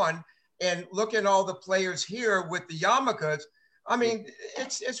hat on. And look at all the players here with the yarmulkes. I mean,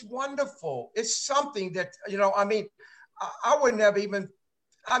 it's wonderful. It's something that, you know, I mean, I would never even,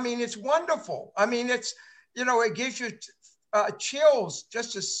 I mean, it's wonderful. I mean, it's, you know, it gives you chills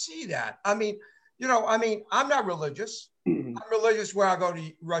just to see that. I mean, you know, I mean, I'm not religious. I'm religious where I go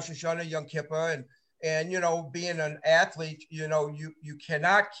to Rosh Hashanah, Yom Kippur, and, you know, being an athlete, you know, you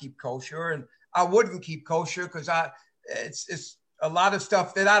cannot keep kosher. And I wouldn't keep kosher because it's a lot of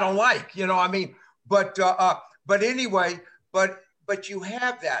stuff that I don't like, you know, I mean, but anyway, but you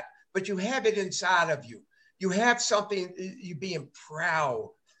have that, but you have it inside of you. You have something, you being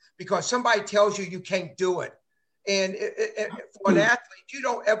proud because somebody tells you can't do it. And for an athlete, you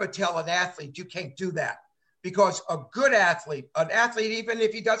don't ever tell an athlete you can't do that because a good athlete, even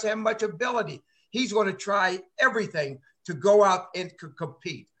if he doesn't have much ability, he's going to try everything to go out and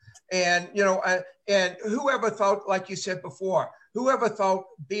compete. And, you know, and whoever thought, like you said before, whoever thought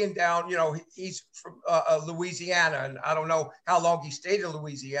being down, you know, he's from Louisiana, and I don't know how long he stayed in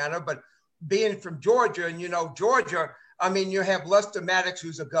Louisiana, but being from Georgia, and, you know, Georgia, I mean, you have Lester Maddox,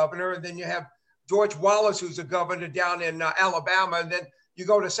 who's a governor, and then you have George Wallace, who's a governor down in Alabama, and then you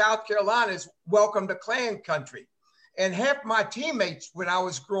go to South Carolina, it's welcome to Klan country. And half my teammates, when I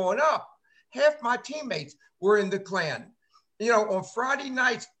was growing up, were in the Klan. You know, on Friday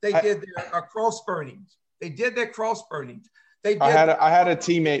nights, they did their cross burnings. They did their cross burnings. They did. I had a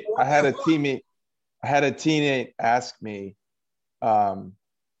teammate ask me,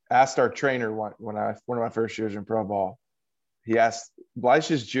 asked our trainer one of my first years in pro ball. He asked,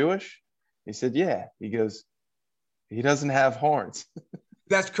 Bleich is Jewish? He said, yeah. He goes, he doesn't have horns.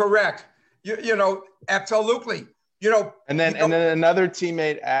 That's correct. You know, absolutely. You know, and then another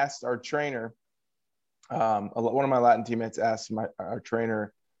teammate asked our trainer. One of my Latin teammates asked our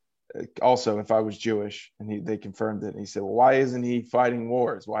trainer also if I was Jewish, and they confirmed it. And he said, well, why isn't he fighting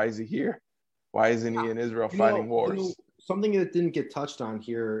wars? Why is he here? Why isn't he in Israel fighting wars? Something that didn't get touched on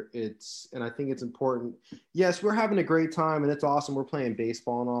here, and I think it's important. Yes, we're having a great time, and it's awesome. We're playing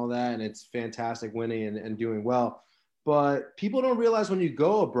baseball and all that, and it's fantastic winning and doing well. But people don't realize when you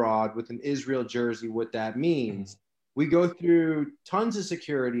go abroad with an Israel jersey what that means. We go through tons of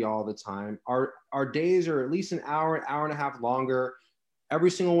security all the time. Our days are at least an hour and a half longer.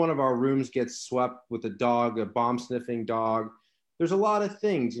 Every single one of our rooms gets swept with a bomb-sniffing dog. There's a lot of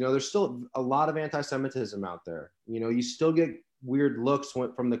things. You know, there's still a lot of anti-Semitism out there. You know, you still get weird looks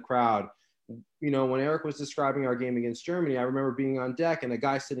from the crowd. You know, when Eric was describing our game against Germany, I remember being on deck and a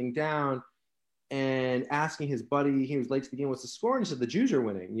guy sitting down and asking his buddy, he was late to the game, what's the score? And he said, the Jews are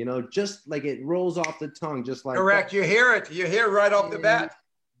winning, you know, just like it rolls off the tongue, just like correct. That. You hear it right off the bat.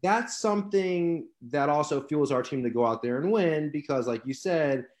 That's something that also fuels our team to go out there and win because, like you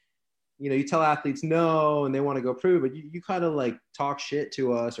said, you know, you tell athletes no and they want to go prove it, but you kind of like talk shit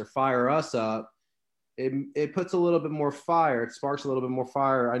to us or fire us up. it puts a little bit more fire. It sparks a little bit more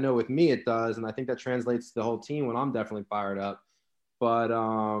fire. I know with me it does, and I think that translates to the whole team when I'm definitely fired up. But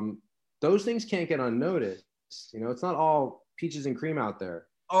those things can't get unnoticed. You know, it's not all peaches and cream out there.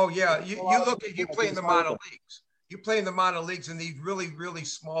 Oh yeah, you look at you play in the minor leagues. You play in the minor leagues in these really, really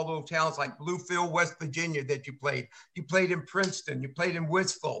small little towns like Bluefield, West Virginia that you played. You played in Princeton. You played in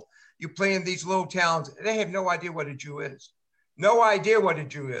Wistful. You play in these little towns. They have no idea what a Jew is. No idea what a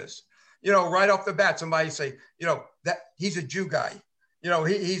Jew is. You know, right off the bat, somebody say, you know, that he's a Jew guy. You know,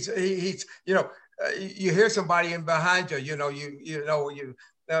 he's you know, you hear somebody in behind you, you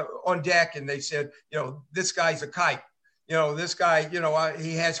on deck, and they said, you know, this guy's a kite. You know, this guy, you know,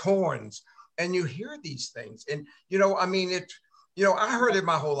 he has horns. And you hear these things. And, you know, I mean, you know, I heard it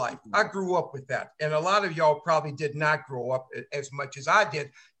my whole life. I grew up with that. And a lot of y'all probably did not grow up as much as I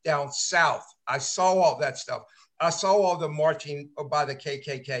did down south. I saw all that stuff. I saw all the marching by the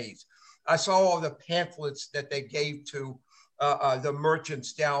KKKs. I saw all the pamphlets that they gave to the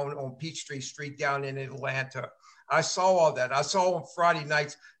merchants down on Peachtree Street down in Atlanta. I saw all that. I saw on Friday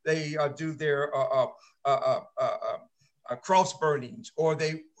nights they do their cross burnings, or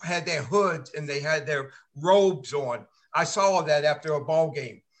they had their hoods and they had their robes on. I saw all that after a ball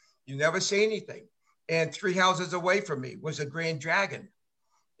game. You never see anything. And 3 houses away from me was a Grand Dragon.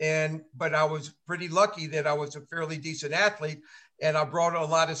 But I was pretty lucky that I was a fairly decent athlete, and I brought a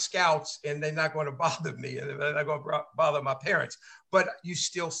lot of scouts, and they're not going to bother me, and they're not going to bother my parents. But you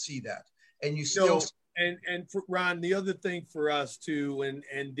still see that, and you still. And for Ron, the other thing for us too,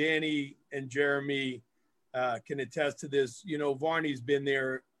 and Danny and Jeremy can attest to this. You know, Varney's been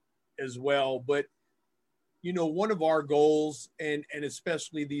there as well, but you know, one of our goals, and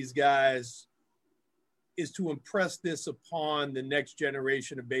especially these guys, is to impress this upon the next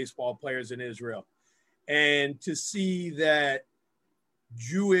generation of baseball players in Israel, and to see that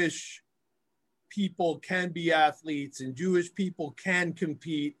Jewish people can be athletes and Jewish people can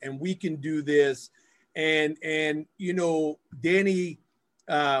compete, and we can do this. And you know, Danny,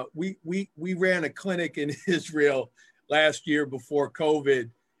 we ran a clinic in Israel last year before COVID,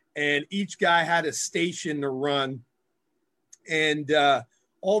 and each guy had a station to run. And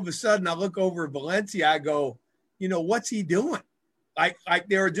all of a sudden I look over at Valencia, I go, you know, what's he doing? Like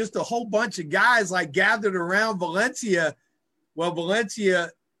there are just a whole bunch of guys like gathered around Valencia. Well,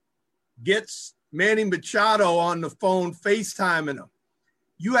 Valencia gets Manny Machado on the phone, FaceTiming him.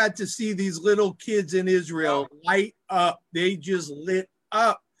 You had to see these little kids in Israel light up. They just lit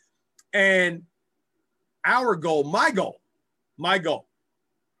up. And our goal, my goal,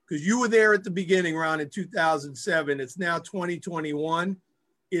 because you were there at the beginning, Ron, in 2007, it's now 2021,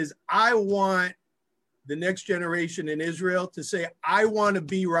 is I want the next generation in Israel to say, I want to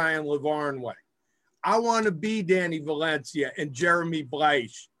be Ryan Lavarnway. I want to be Danny Valencia and Jeremy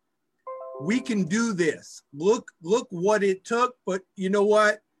Bleich. We can do this. Look what it took, but you know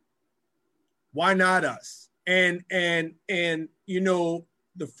what? Why not us? And you know,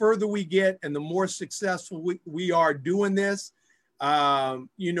 the further we get and the more successful we are doing this,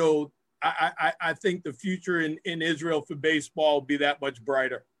 you know, I think the future in Israel for baseball will be that much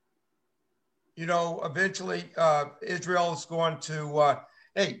brighter. You know, eventually Israel is going to,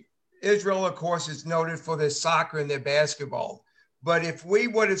 Israel, of course, is noted for their soccer and their basketball. But if we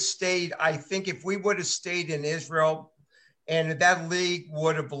would have stayed, I think if we would have stayed in Israel and that league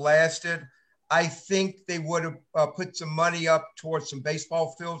would have lasted, I think they would have put some money up towards some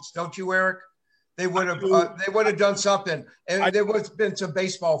baseball fields. Don't you, Eric? They would have done something, and there would have been some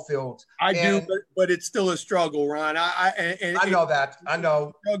baseball fields. I do, but it's still a struggle, Ron. I know that. I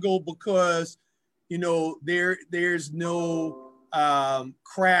know. Struggle because, you know, there's no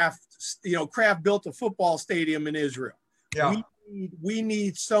Kraft. You know, Kraft built a football stadium in Israel. Yeah. We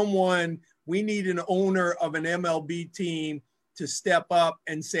need someone. We need an owner of an MLB team to step up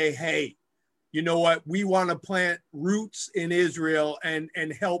and say, hey, you know what? We want to plant roots in Israel and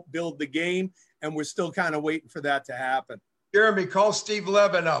help build the game. And we're still kind of waiting for that to happen. Jeremy, call Steve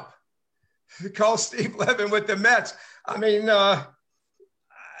Levin up. Call Steve Levin with the Mets. I mean,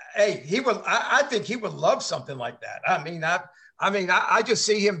 hey, he would. I think he would love something like that. I just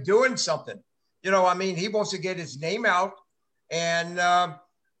see him doing something. You know, I mean, he wants to get his name out, and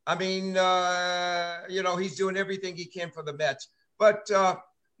you know, he's doing everything he can for the Mets. But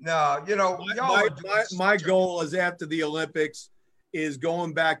no, you know, my goal is after the Olympics is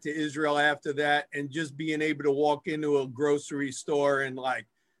going back to Israel after that and just being able to walk into a grocery store and like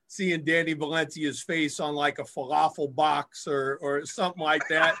seeing Danny Valencia's face on like a falafel box or something like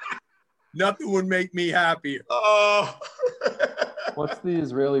that. Nothing would make me happier. Oh. What's the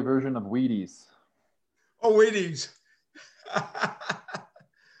Israeli version of Wheaties? Oh, Wheaties.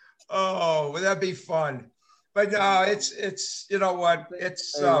 Oh, well, that'd be fun. But no, it's you know what?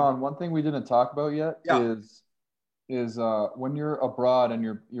 It's Hey, Ron, one thing we didn't talk about yet Yeah. is when you're abroad and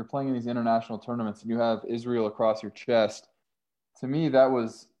you're playing in these international tournaments and you have Israel across your chest. To me, that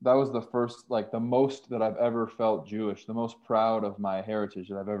was the first, like the most that I've ever felt Jewish, the most proud of my heritage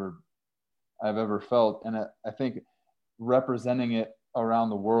that I've ever felt. And I think representing it around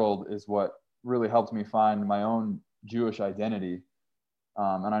the world is what really helped me find my own Jewish identity.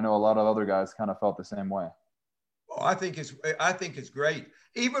 And I know a lot of other guys kind of felt the same way. Well, I think it's great.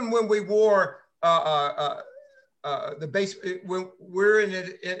 Even when we wore the base, when we're in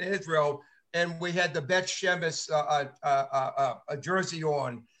Israel and we had the Bet Shemesh a jersey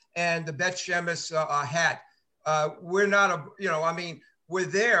on and the Bet Shemesh hat. We're not we're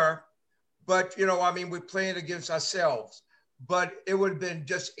there, but we're playing against ourselves. But it would have been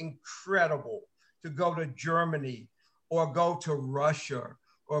just incredible to go to Germany or go to Russia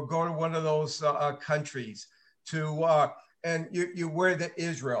or go to one of those countries and you wear the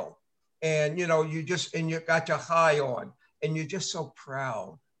Israel and you got your high on and you're just so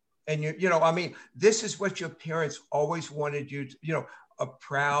proud. And this is what your parents always wanted you to, a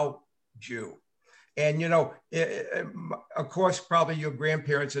proud Jew. And, of course, probably your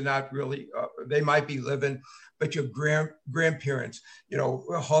grandparents are not really, they might be living, but your grandparents,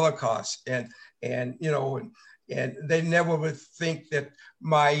 Holocaust and they never would think that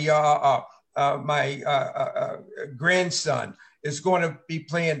my grandson is going to be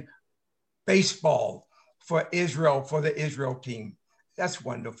playing baseball for Israel, for the Israel team. That's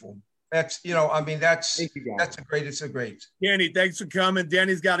wonderful. That's that's the greatest of greats. Danny, thanks for coming.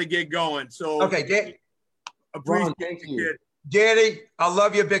 Danny's got to get going. So okay, Danny. Appreciate it. Danny, I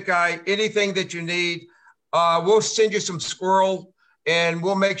love you, big guy. Anything that you need, we'll send you some squirrel and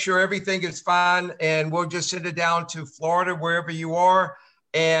we'll make sure everything is fine. And we'll just send it down to Florida, wherever you are.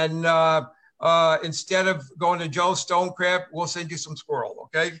 And instead of going to Joe's Stone Crab, we'll send you some squirrel.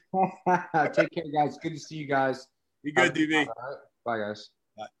 Okay. Take care, guys. Good to see you guys. Be good, DV. Bye, guys.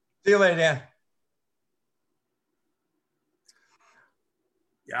 Bye. See you later, Dan.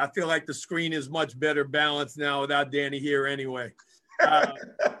 Yeah, I feel like the screen is much better balanced now without Danny here anyway. But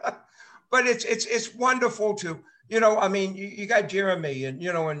it's wonderful to, you got Jeremy and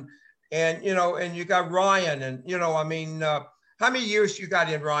you got Ryan and, how many years you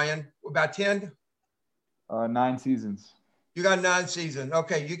got in, Ryan? About 10? 9 seasons. You got 9 seasons.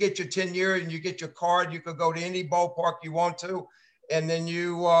 Okay, you get your 10 years and you get your card. You could go to any ballpark you want to, and then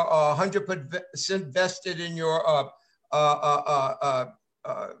you are 100% vested in your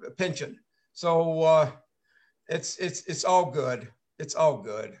pension. So it's all good. It's all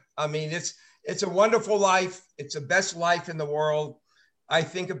good. I mean, it's a wonderful life. It's the best life in the world. I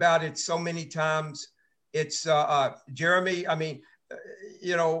think about it so many times. It's Jeremy. I mean,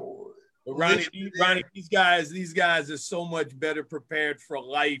 Ronnie, these guys are so much better prepared for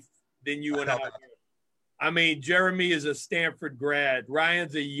life than you and I are. I mean, Jeremy is a Stanford grad.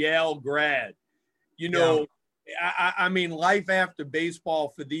 Ryan's a Yale grad. I mean, life after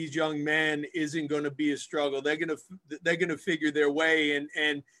baseball for these young men isn't going to be a struggle. They're going to figure their way.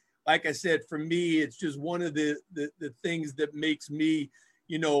 And like I said, for me, it's just one of the things that makes me,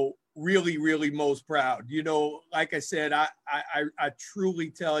 really, really most proud. Like I said, I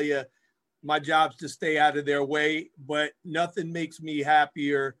truly tell you, my job's to stay out of their way, but nothing makes me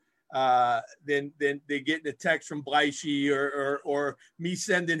happier than they getting a text from Bleich or me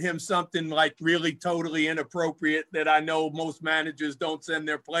sending him something like really totally inappropriate that I know most managers don't send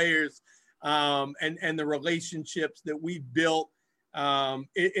their players, and the relationships that we've built.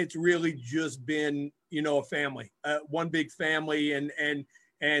 It's really just been, a family, one big family, and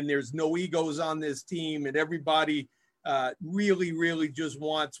there's no egos on this team, and everybody really, really just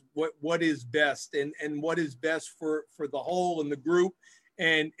wants what is best and what is best for the whole and the group.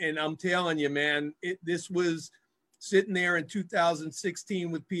 And I'm telling you, man, this was sitting there in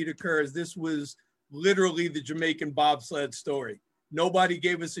 2016 with Peter Kurz. This was literally the Jamaican bobsled story. Nobody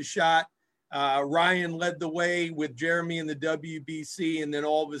gave us a shot. Ryan led the way with Jeremy in the WBC. And then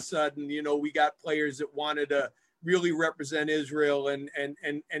all of a sudden, we got players that wanted to really represent Israel. And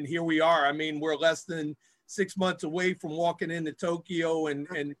here we are. I mean, we're less than 6 months away from walking into Tokyo and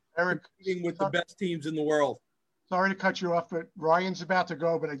Eric, competing with the best teams in the world. Sorry to cut you off, but Ryan's about to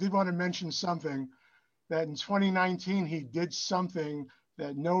go, but I did want to mention something that in 2019, he did something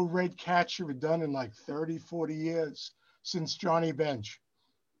that no red catcher had done in like 30, 40 years since Johnny Bench.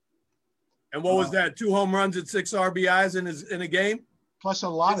 And what was that? 2 home runs and 6 RBIs in a game? Plus a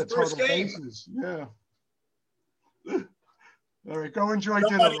lot of total bases. Yeah. All right, go enjoy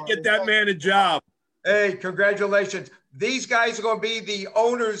dinner. Somebody get that man a job. Hey, congratulations. these guys are going to be the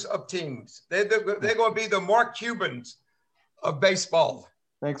owners of teams. They're going to be the Mark Cubans of baseball.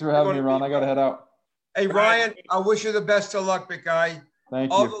 Thanks for having me, Ron. I got to head out. Hey, Ryan, I wish you the best of luck, big guy.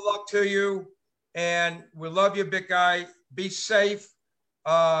 Thank All you. the luck to you. And we love you, big guy. Be safe.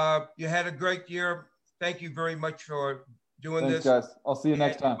 You had a great year. Thank you very much for doing Thanks, this. guys. I'll see you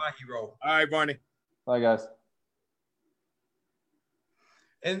next time. My hero. All right, Barney. Bye, guys.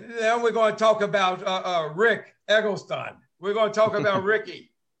 And then we're going to talk about Rick Eggleston. We're going to talk about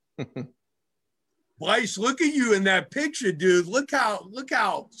Ricky. Bleich, look at you in that picture, dude. Look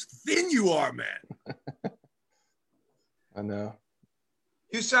how thin you are, man. I know.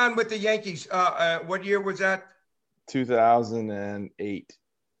 You signed with the Yankees. What year was that? 2008.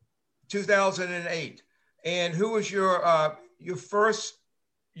 2008. And who was your first?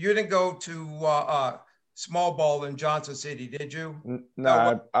 You didn't go to small ball in Johnson City, did you?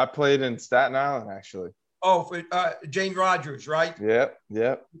 No, I played in Staten Island, actually. Oh, for Jane Rogers, right? Yep.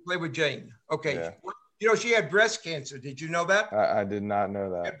 You played with Jane. Okay. Yeah. You know, she had breast cancer. Did you know that? I did not know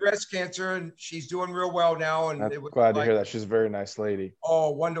that. She had breast cancer, and she's doing real well now. And I'm glad to hear that. She's a very nice lady.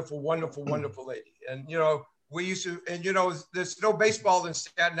 Oh, wonderful, wonderful, wonderful lady. And, you know, we used to, and, you know, there's no baseball in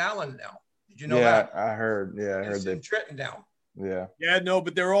Staten Island now. Did you know that? I heard. Yeah, I heard it's that. in Trenton now. Yeah. Yeah, no,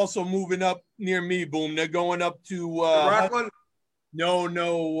 but they're also moving up near me, Boom. They're going up to Rockland? No,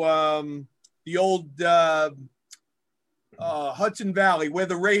 the old Hudson Valley where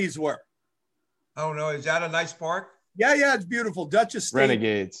the Rays were. Oh, no. Is that a nice park? Yeah, it's beautiful. Dutch Estate.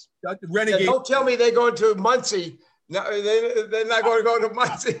 Renegades. Renegades. Yeah, don't tell me they're going to Muncie. No, they're not going to go to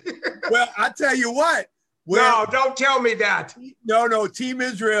Muncie. Well, I tell you what. No, don't tell me that. No. Team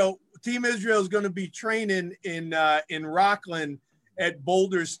Israel is going to be training in Rockland at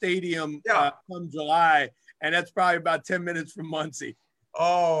Boulder Stadium come July, and that's probably about 10 minutes from Muncie.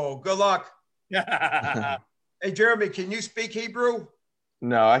 Oh, good luck. Yeah. Hey, Jeremy, can you speak Hebrew?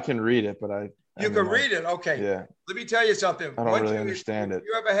 No, I can read it, but You can read it? Okay. Yeah. Let me tell you something. I don't really understand it.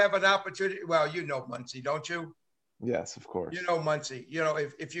 You ever have an opportunity? Well, you know Muncie, don't you? Yes, of course. You know Muncie. You know,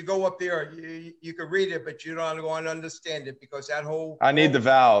 if you go up there, you can read it, but you don't going to understand it because that whole... I need the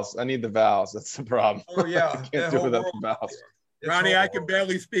vowels. That's the problem. Oh, yeah. I can't do it without the vowels. Ronnie, I can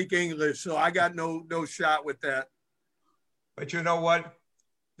barely speak English, so I got no shot with that. But you know what?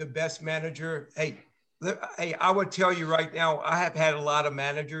 The best manager... Hey, I would tell you right now, I have had a lot of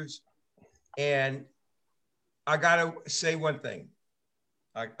managers, and I got to say one thing.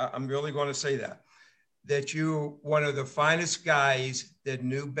 I'm really going to say that you're one of the finest guys that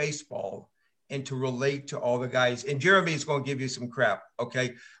knew baseball and to relate to all the guys. And Jeremy is going to give you some crap,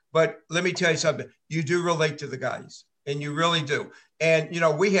 okay? But let me tell you something. You do relate to the guys, and you really do. And, you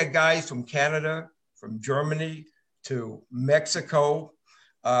know, we had guys from Canada, from Germany to Mexico.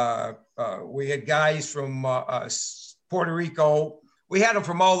 We had guys from Puerto Rico. We had them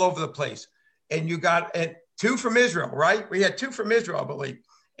from all over the place. And you got two from Israel, right? We had two from Israel, I believe.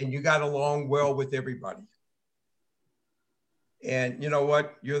 And you got along well with everybody. And you know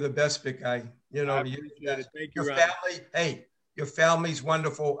what? You're the best, big guy. You know, Thank you, your Ron. family. Hey, your family's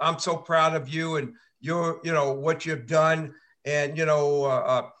wonderful. I'm so proud of you and what you've done. And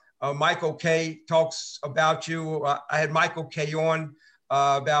Michael K talks about you. I had Michael K on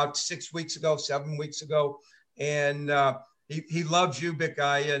about 7 weeks ago, and he loves you, big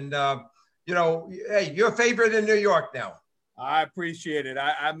guy. And hey, you're a favorite in New York now. I appreciate it.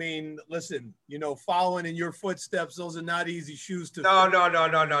 I mean, listen, following in your footsteps, those are not easy shoes to fill.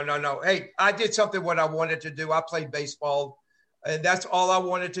 No. Hey, I did something what I wanted to do. I played baseball, and that's all I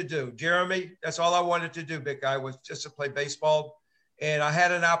wanted to do. Jeremy, that's all I wanted to do, big guy, was just to play baseball. And I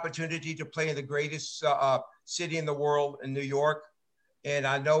had an opportunity to play in the greatest city in the world, in New York. And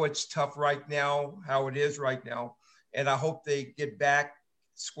I know it's tough right now, how it is right now. And I hope they get back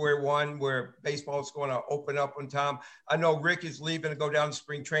square one where baseball is going to open up on time. I know Rick is leaving to go down to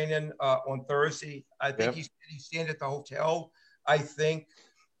spring training on Thursday. I think he's staying at the hotel, I think.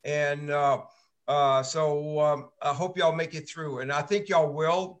 And so I hope y'all make it through. And I think y'all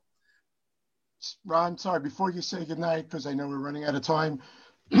will. Ron, sorry, before you say goodnight, because I know we're running out of time,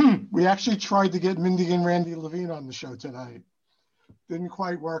 we actually tried to get Mindy and Randy Levine on the show tonight. Didn't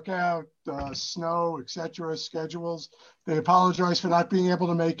quite work out, snow, etc., schedules. They apologize for not being able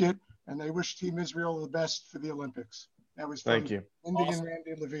to make it, and they wish Team Israel the best for the Olympics. That was Thank you. Mindy and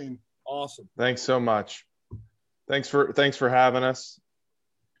Randy Levine. Awesome. Thanks so much. Thanks for having us.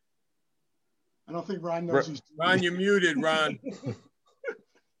 I don't think Ron knows he's Ron, you're muted, Ron.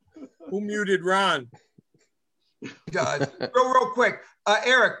 Who muted Ron? Real quick.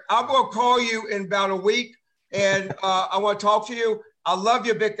 Eric, I'm going to call you in about a week, and I want to talk to you. I love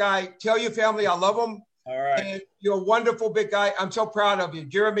you, big guy. Tell your family I love them. All right. And you're a wonderful big guy. I'm so proud of you.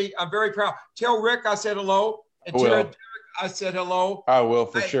 Jeremy, I'm very proud. Tell Rick I said hello. And tell Derek I said hello. I will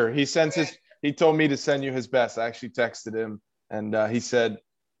for sure. He told me to send you his best. I actually texted him, and he said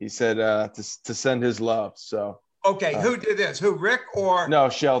to send his love. So okay, who did this? Who, Rick or no,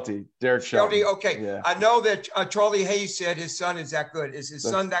 Shelty, Derek Shelty. Okay, yeah. I know that Charlie Hayes said his son is that good. Is his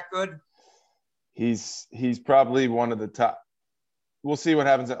son that good? He's probably one of the top. We'll see what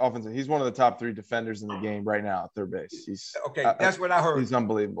happens at offensive. He's one of the top 3 defenders in the game right now at third base. He's okay. That's what I heard. He's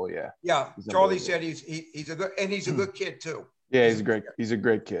unbelievable. Yeah. Yeah. Charlie said he's a good, and he's a good kid too. Yeah, he's a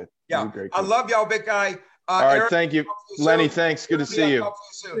great kid. Yeah. I love y'all, big guy. All right, Eric, thank you. Lenny, thanks. Good to see you.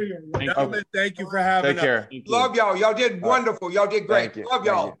 Thank you for having us. Take care. Love y'all. Y'all did wonderful. Y'all did great. Love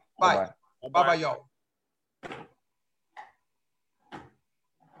y'all. Bye. Bye-bye, y'all.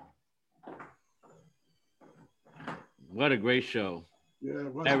 What a great show. Yeah,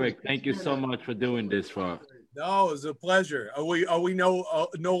 Eric, thank you so much for doing this for us. No, it was a pleasure. Are we no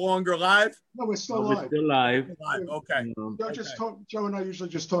longer live? No, we're still live. We're still live. Okay. Joe and I usually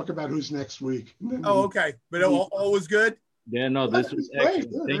just talk about who's next week. Okay. But all was good? Yeah, no, this was excellent.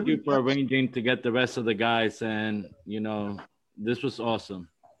 Yeah, thank you for arranging to get the rest of the guys, and this was awesome.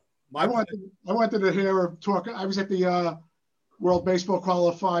 I wanted to hear her talk. I was at the World Baseball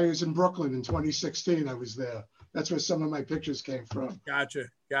Qualifiers in Brooklyn in 2016. I was there. That's where some of my pictures came from. Gotcha.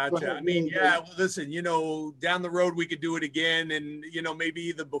 I mean, yeah, well, listen, down the road we could do it again, and, maybe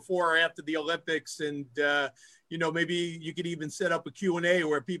either before or after the Olympics, and, maybe you could even set up a Q&A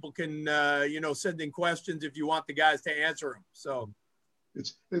where people can, send in questions if you want the guys to answer them. So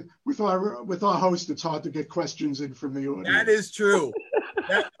with our host, it's hard to get questions in from the audience. That is true.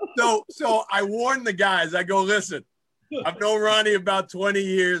 So I warned the guys. I go, listen, I've known Ronnie about 20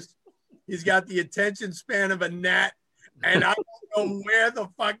 years. He's got the attention span of a gnat, and I don't know where the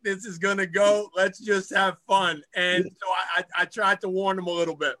fuck this is going to go. Let's just have fun. And so I tried to warn him a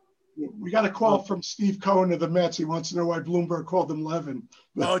little bit. We got a call from Steve Cohen of the Mets. He wants to know why Blomberg called him Levin.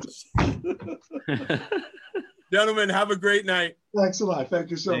 Gentlemen, have a great night. Thanks a lot.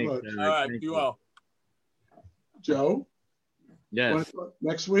 Thank you so much. All right, be well. Joe? Yes.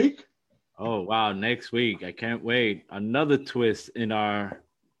 Next week? Oh, wow. Next week. I can't wait. Another twist in our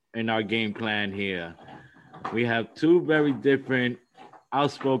game plan here. We have 2 very different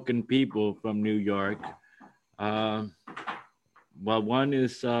outspoken people from New York. Well, one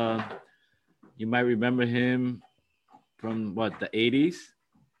is, you might remember him from the 80s,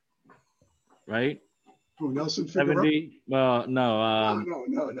 right? Oh, Nelson Figueroa? 70? Well, no.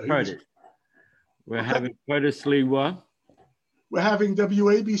 Curtis. We're having Curtis Sliwa. We're having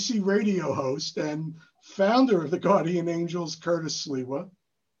WABC radio host and founder of the Guardian Angels, Curtis Sliwa.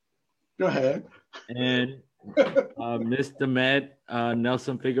 Go ahead. And Mr. Met,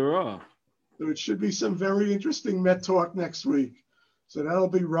 Nelson Figueroa. So it should be some very interesting Met talk next week. So that'll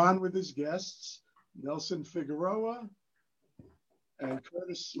be Ron with his guests, Nelson Figueroa and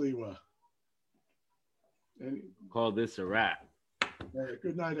Curtis Sliwa. Call this a wrap.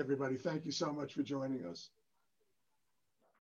 Good night, everybody. Thank you so much for joining us.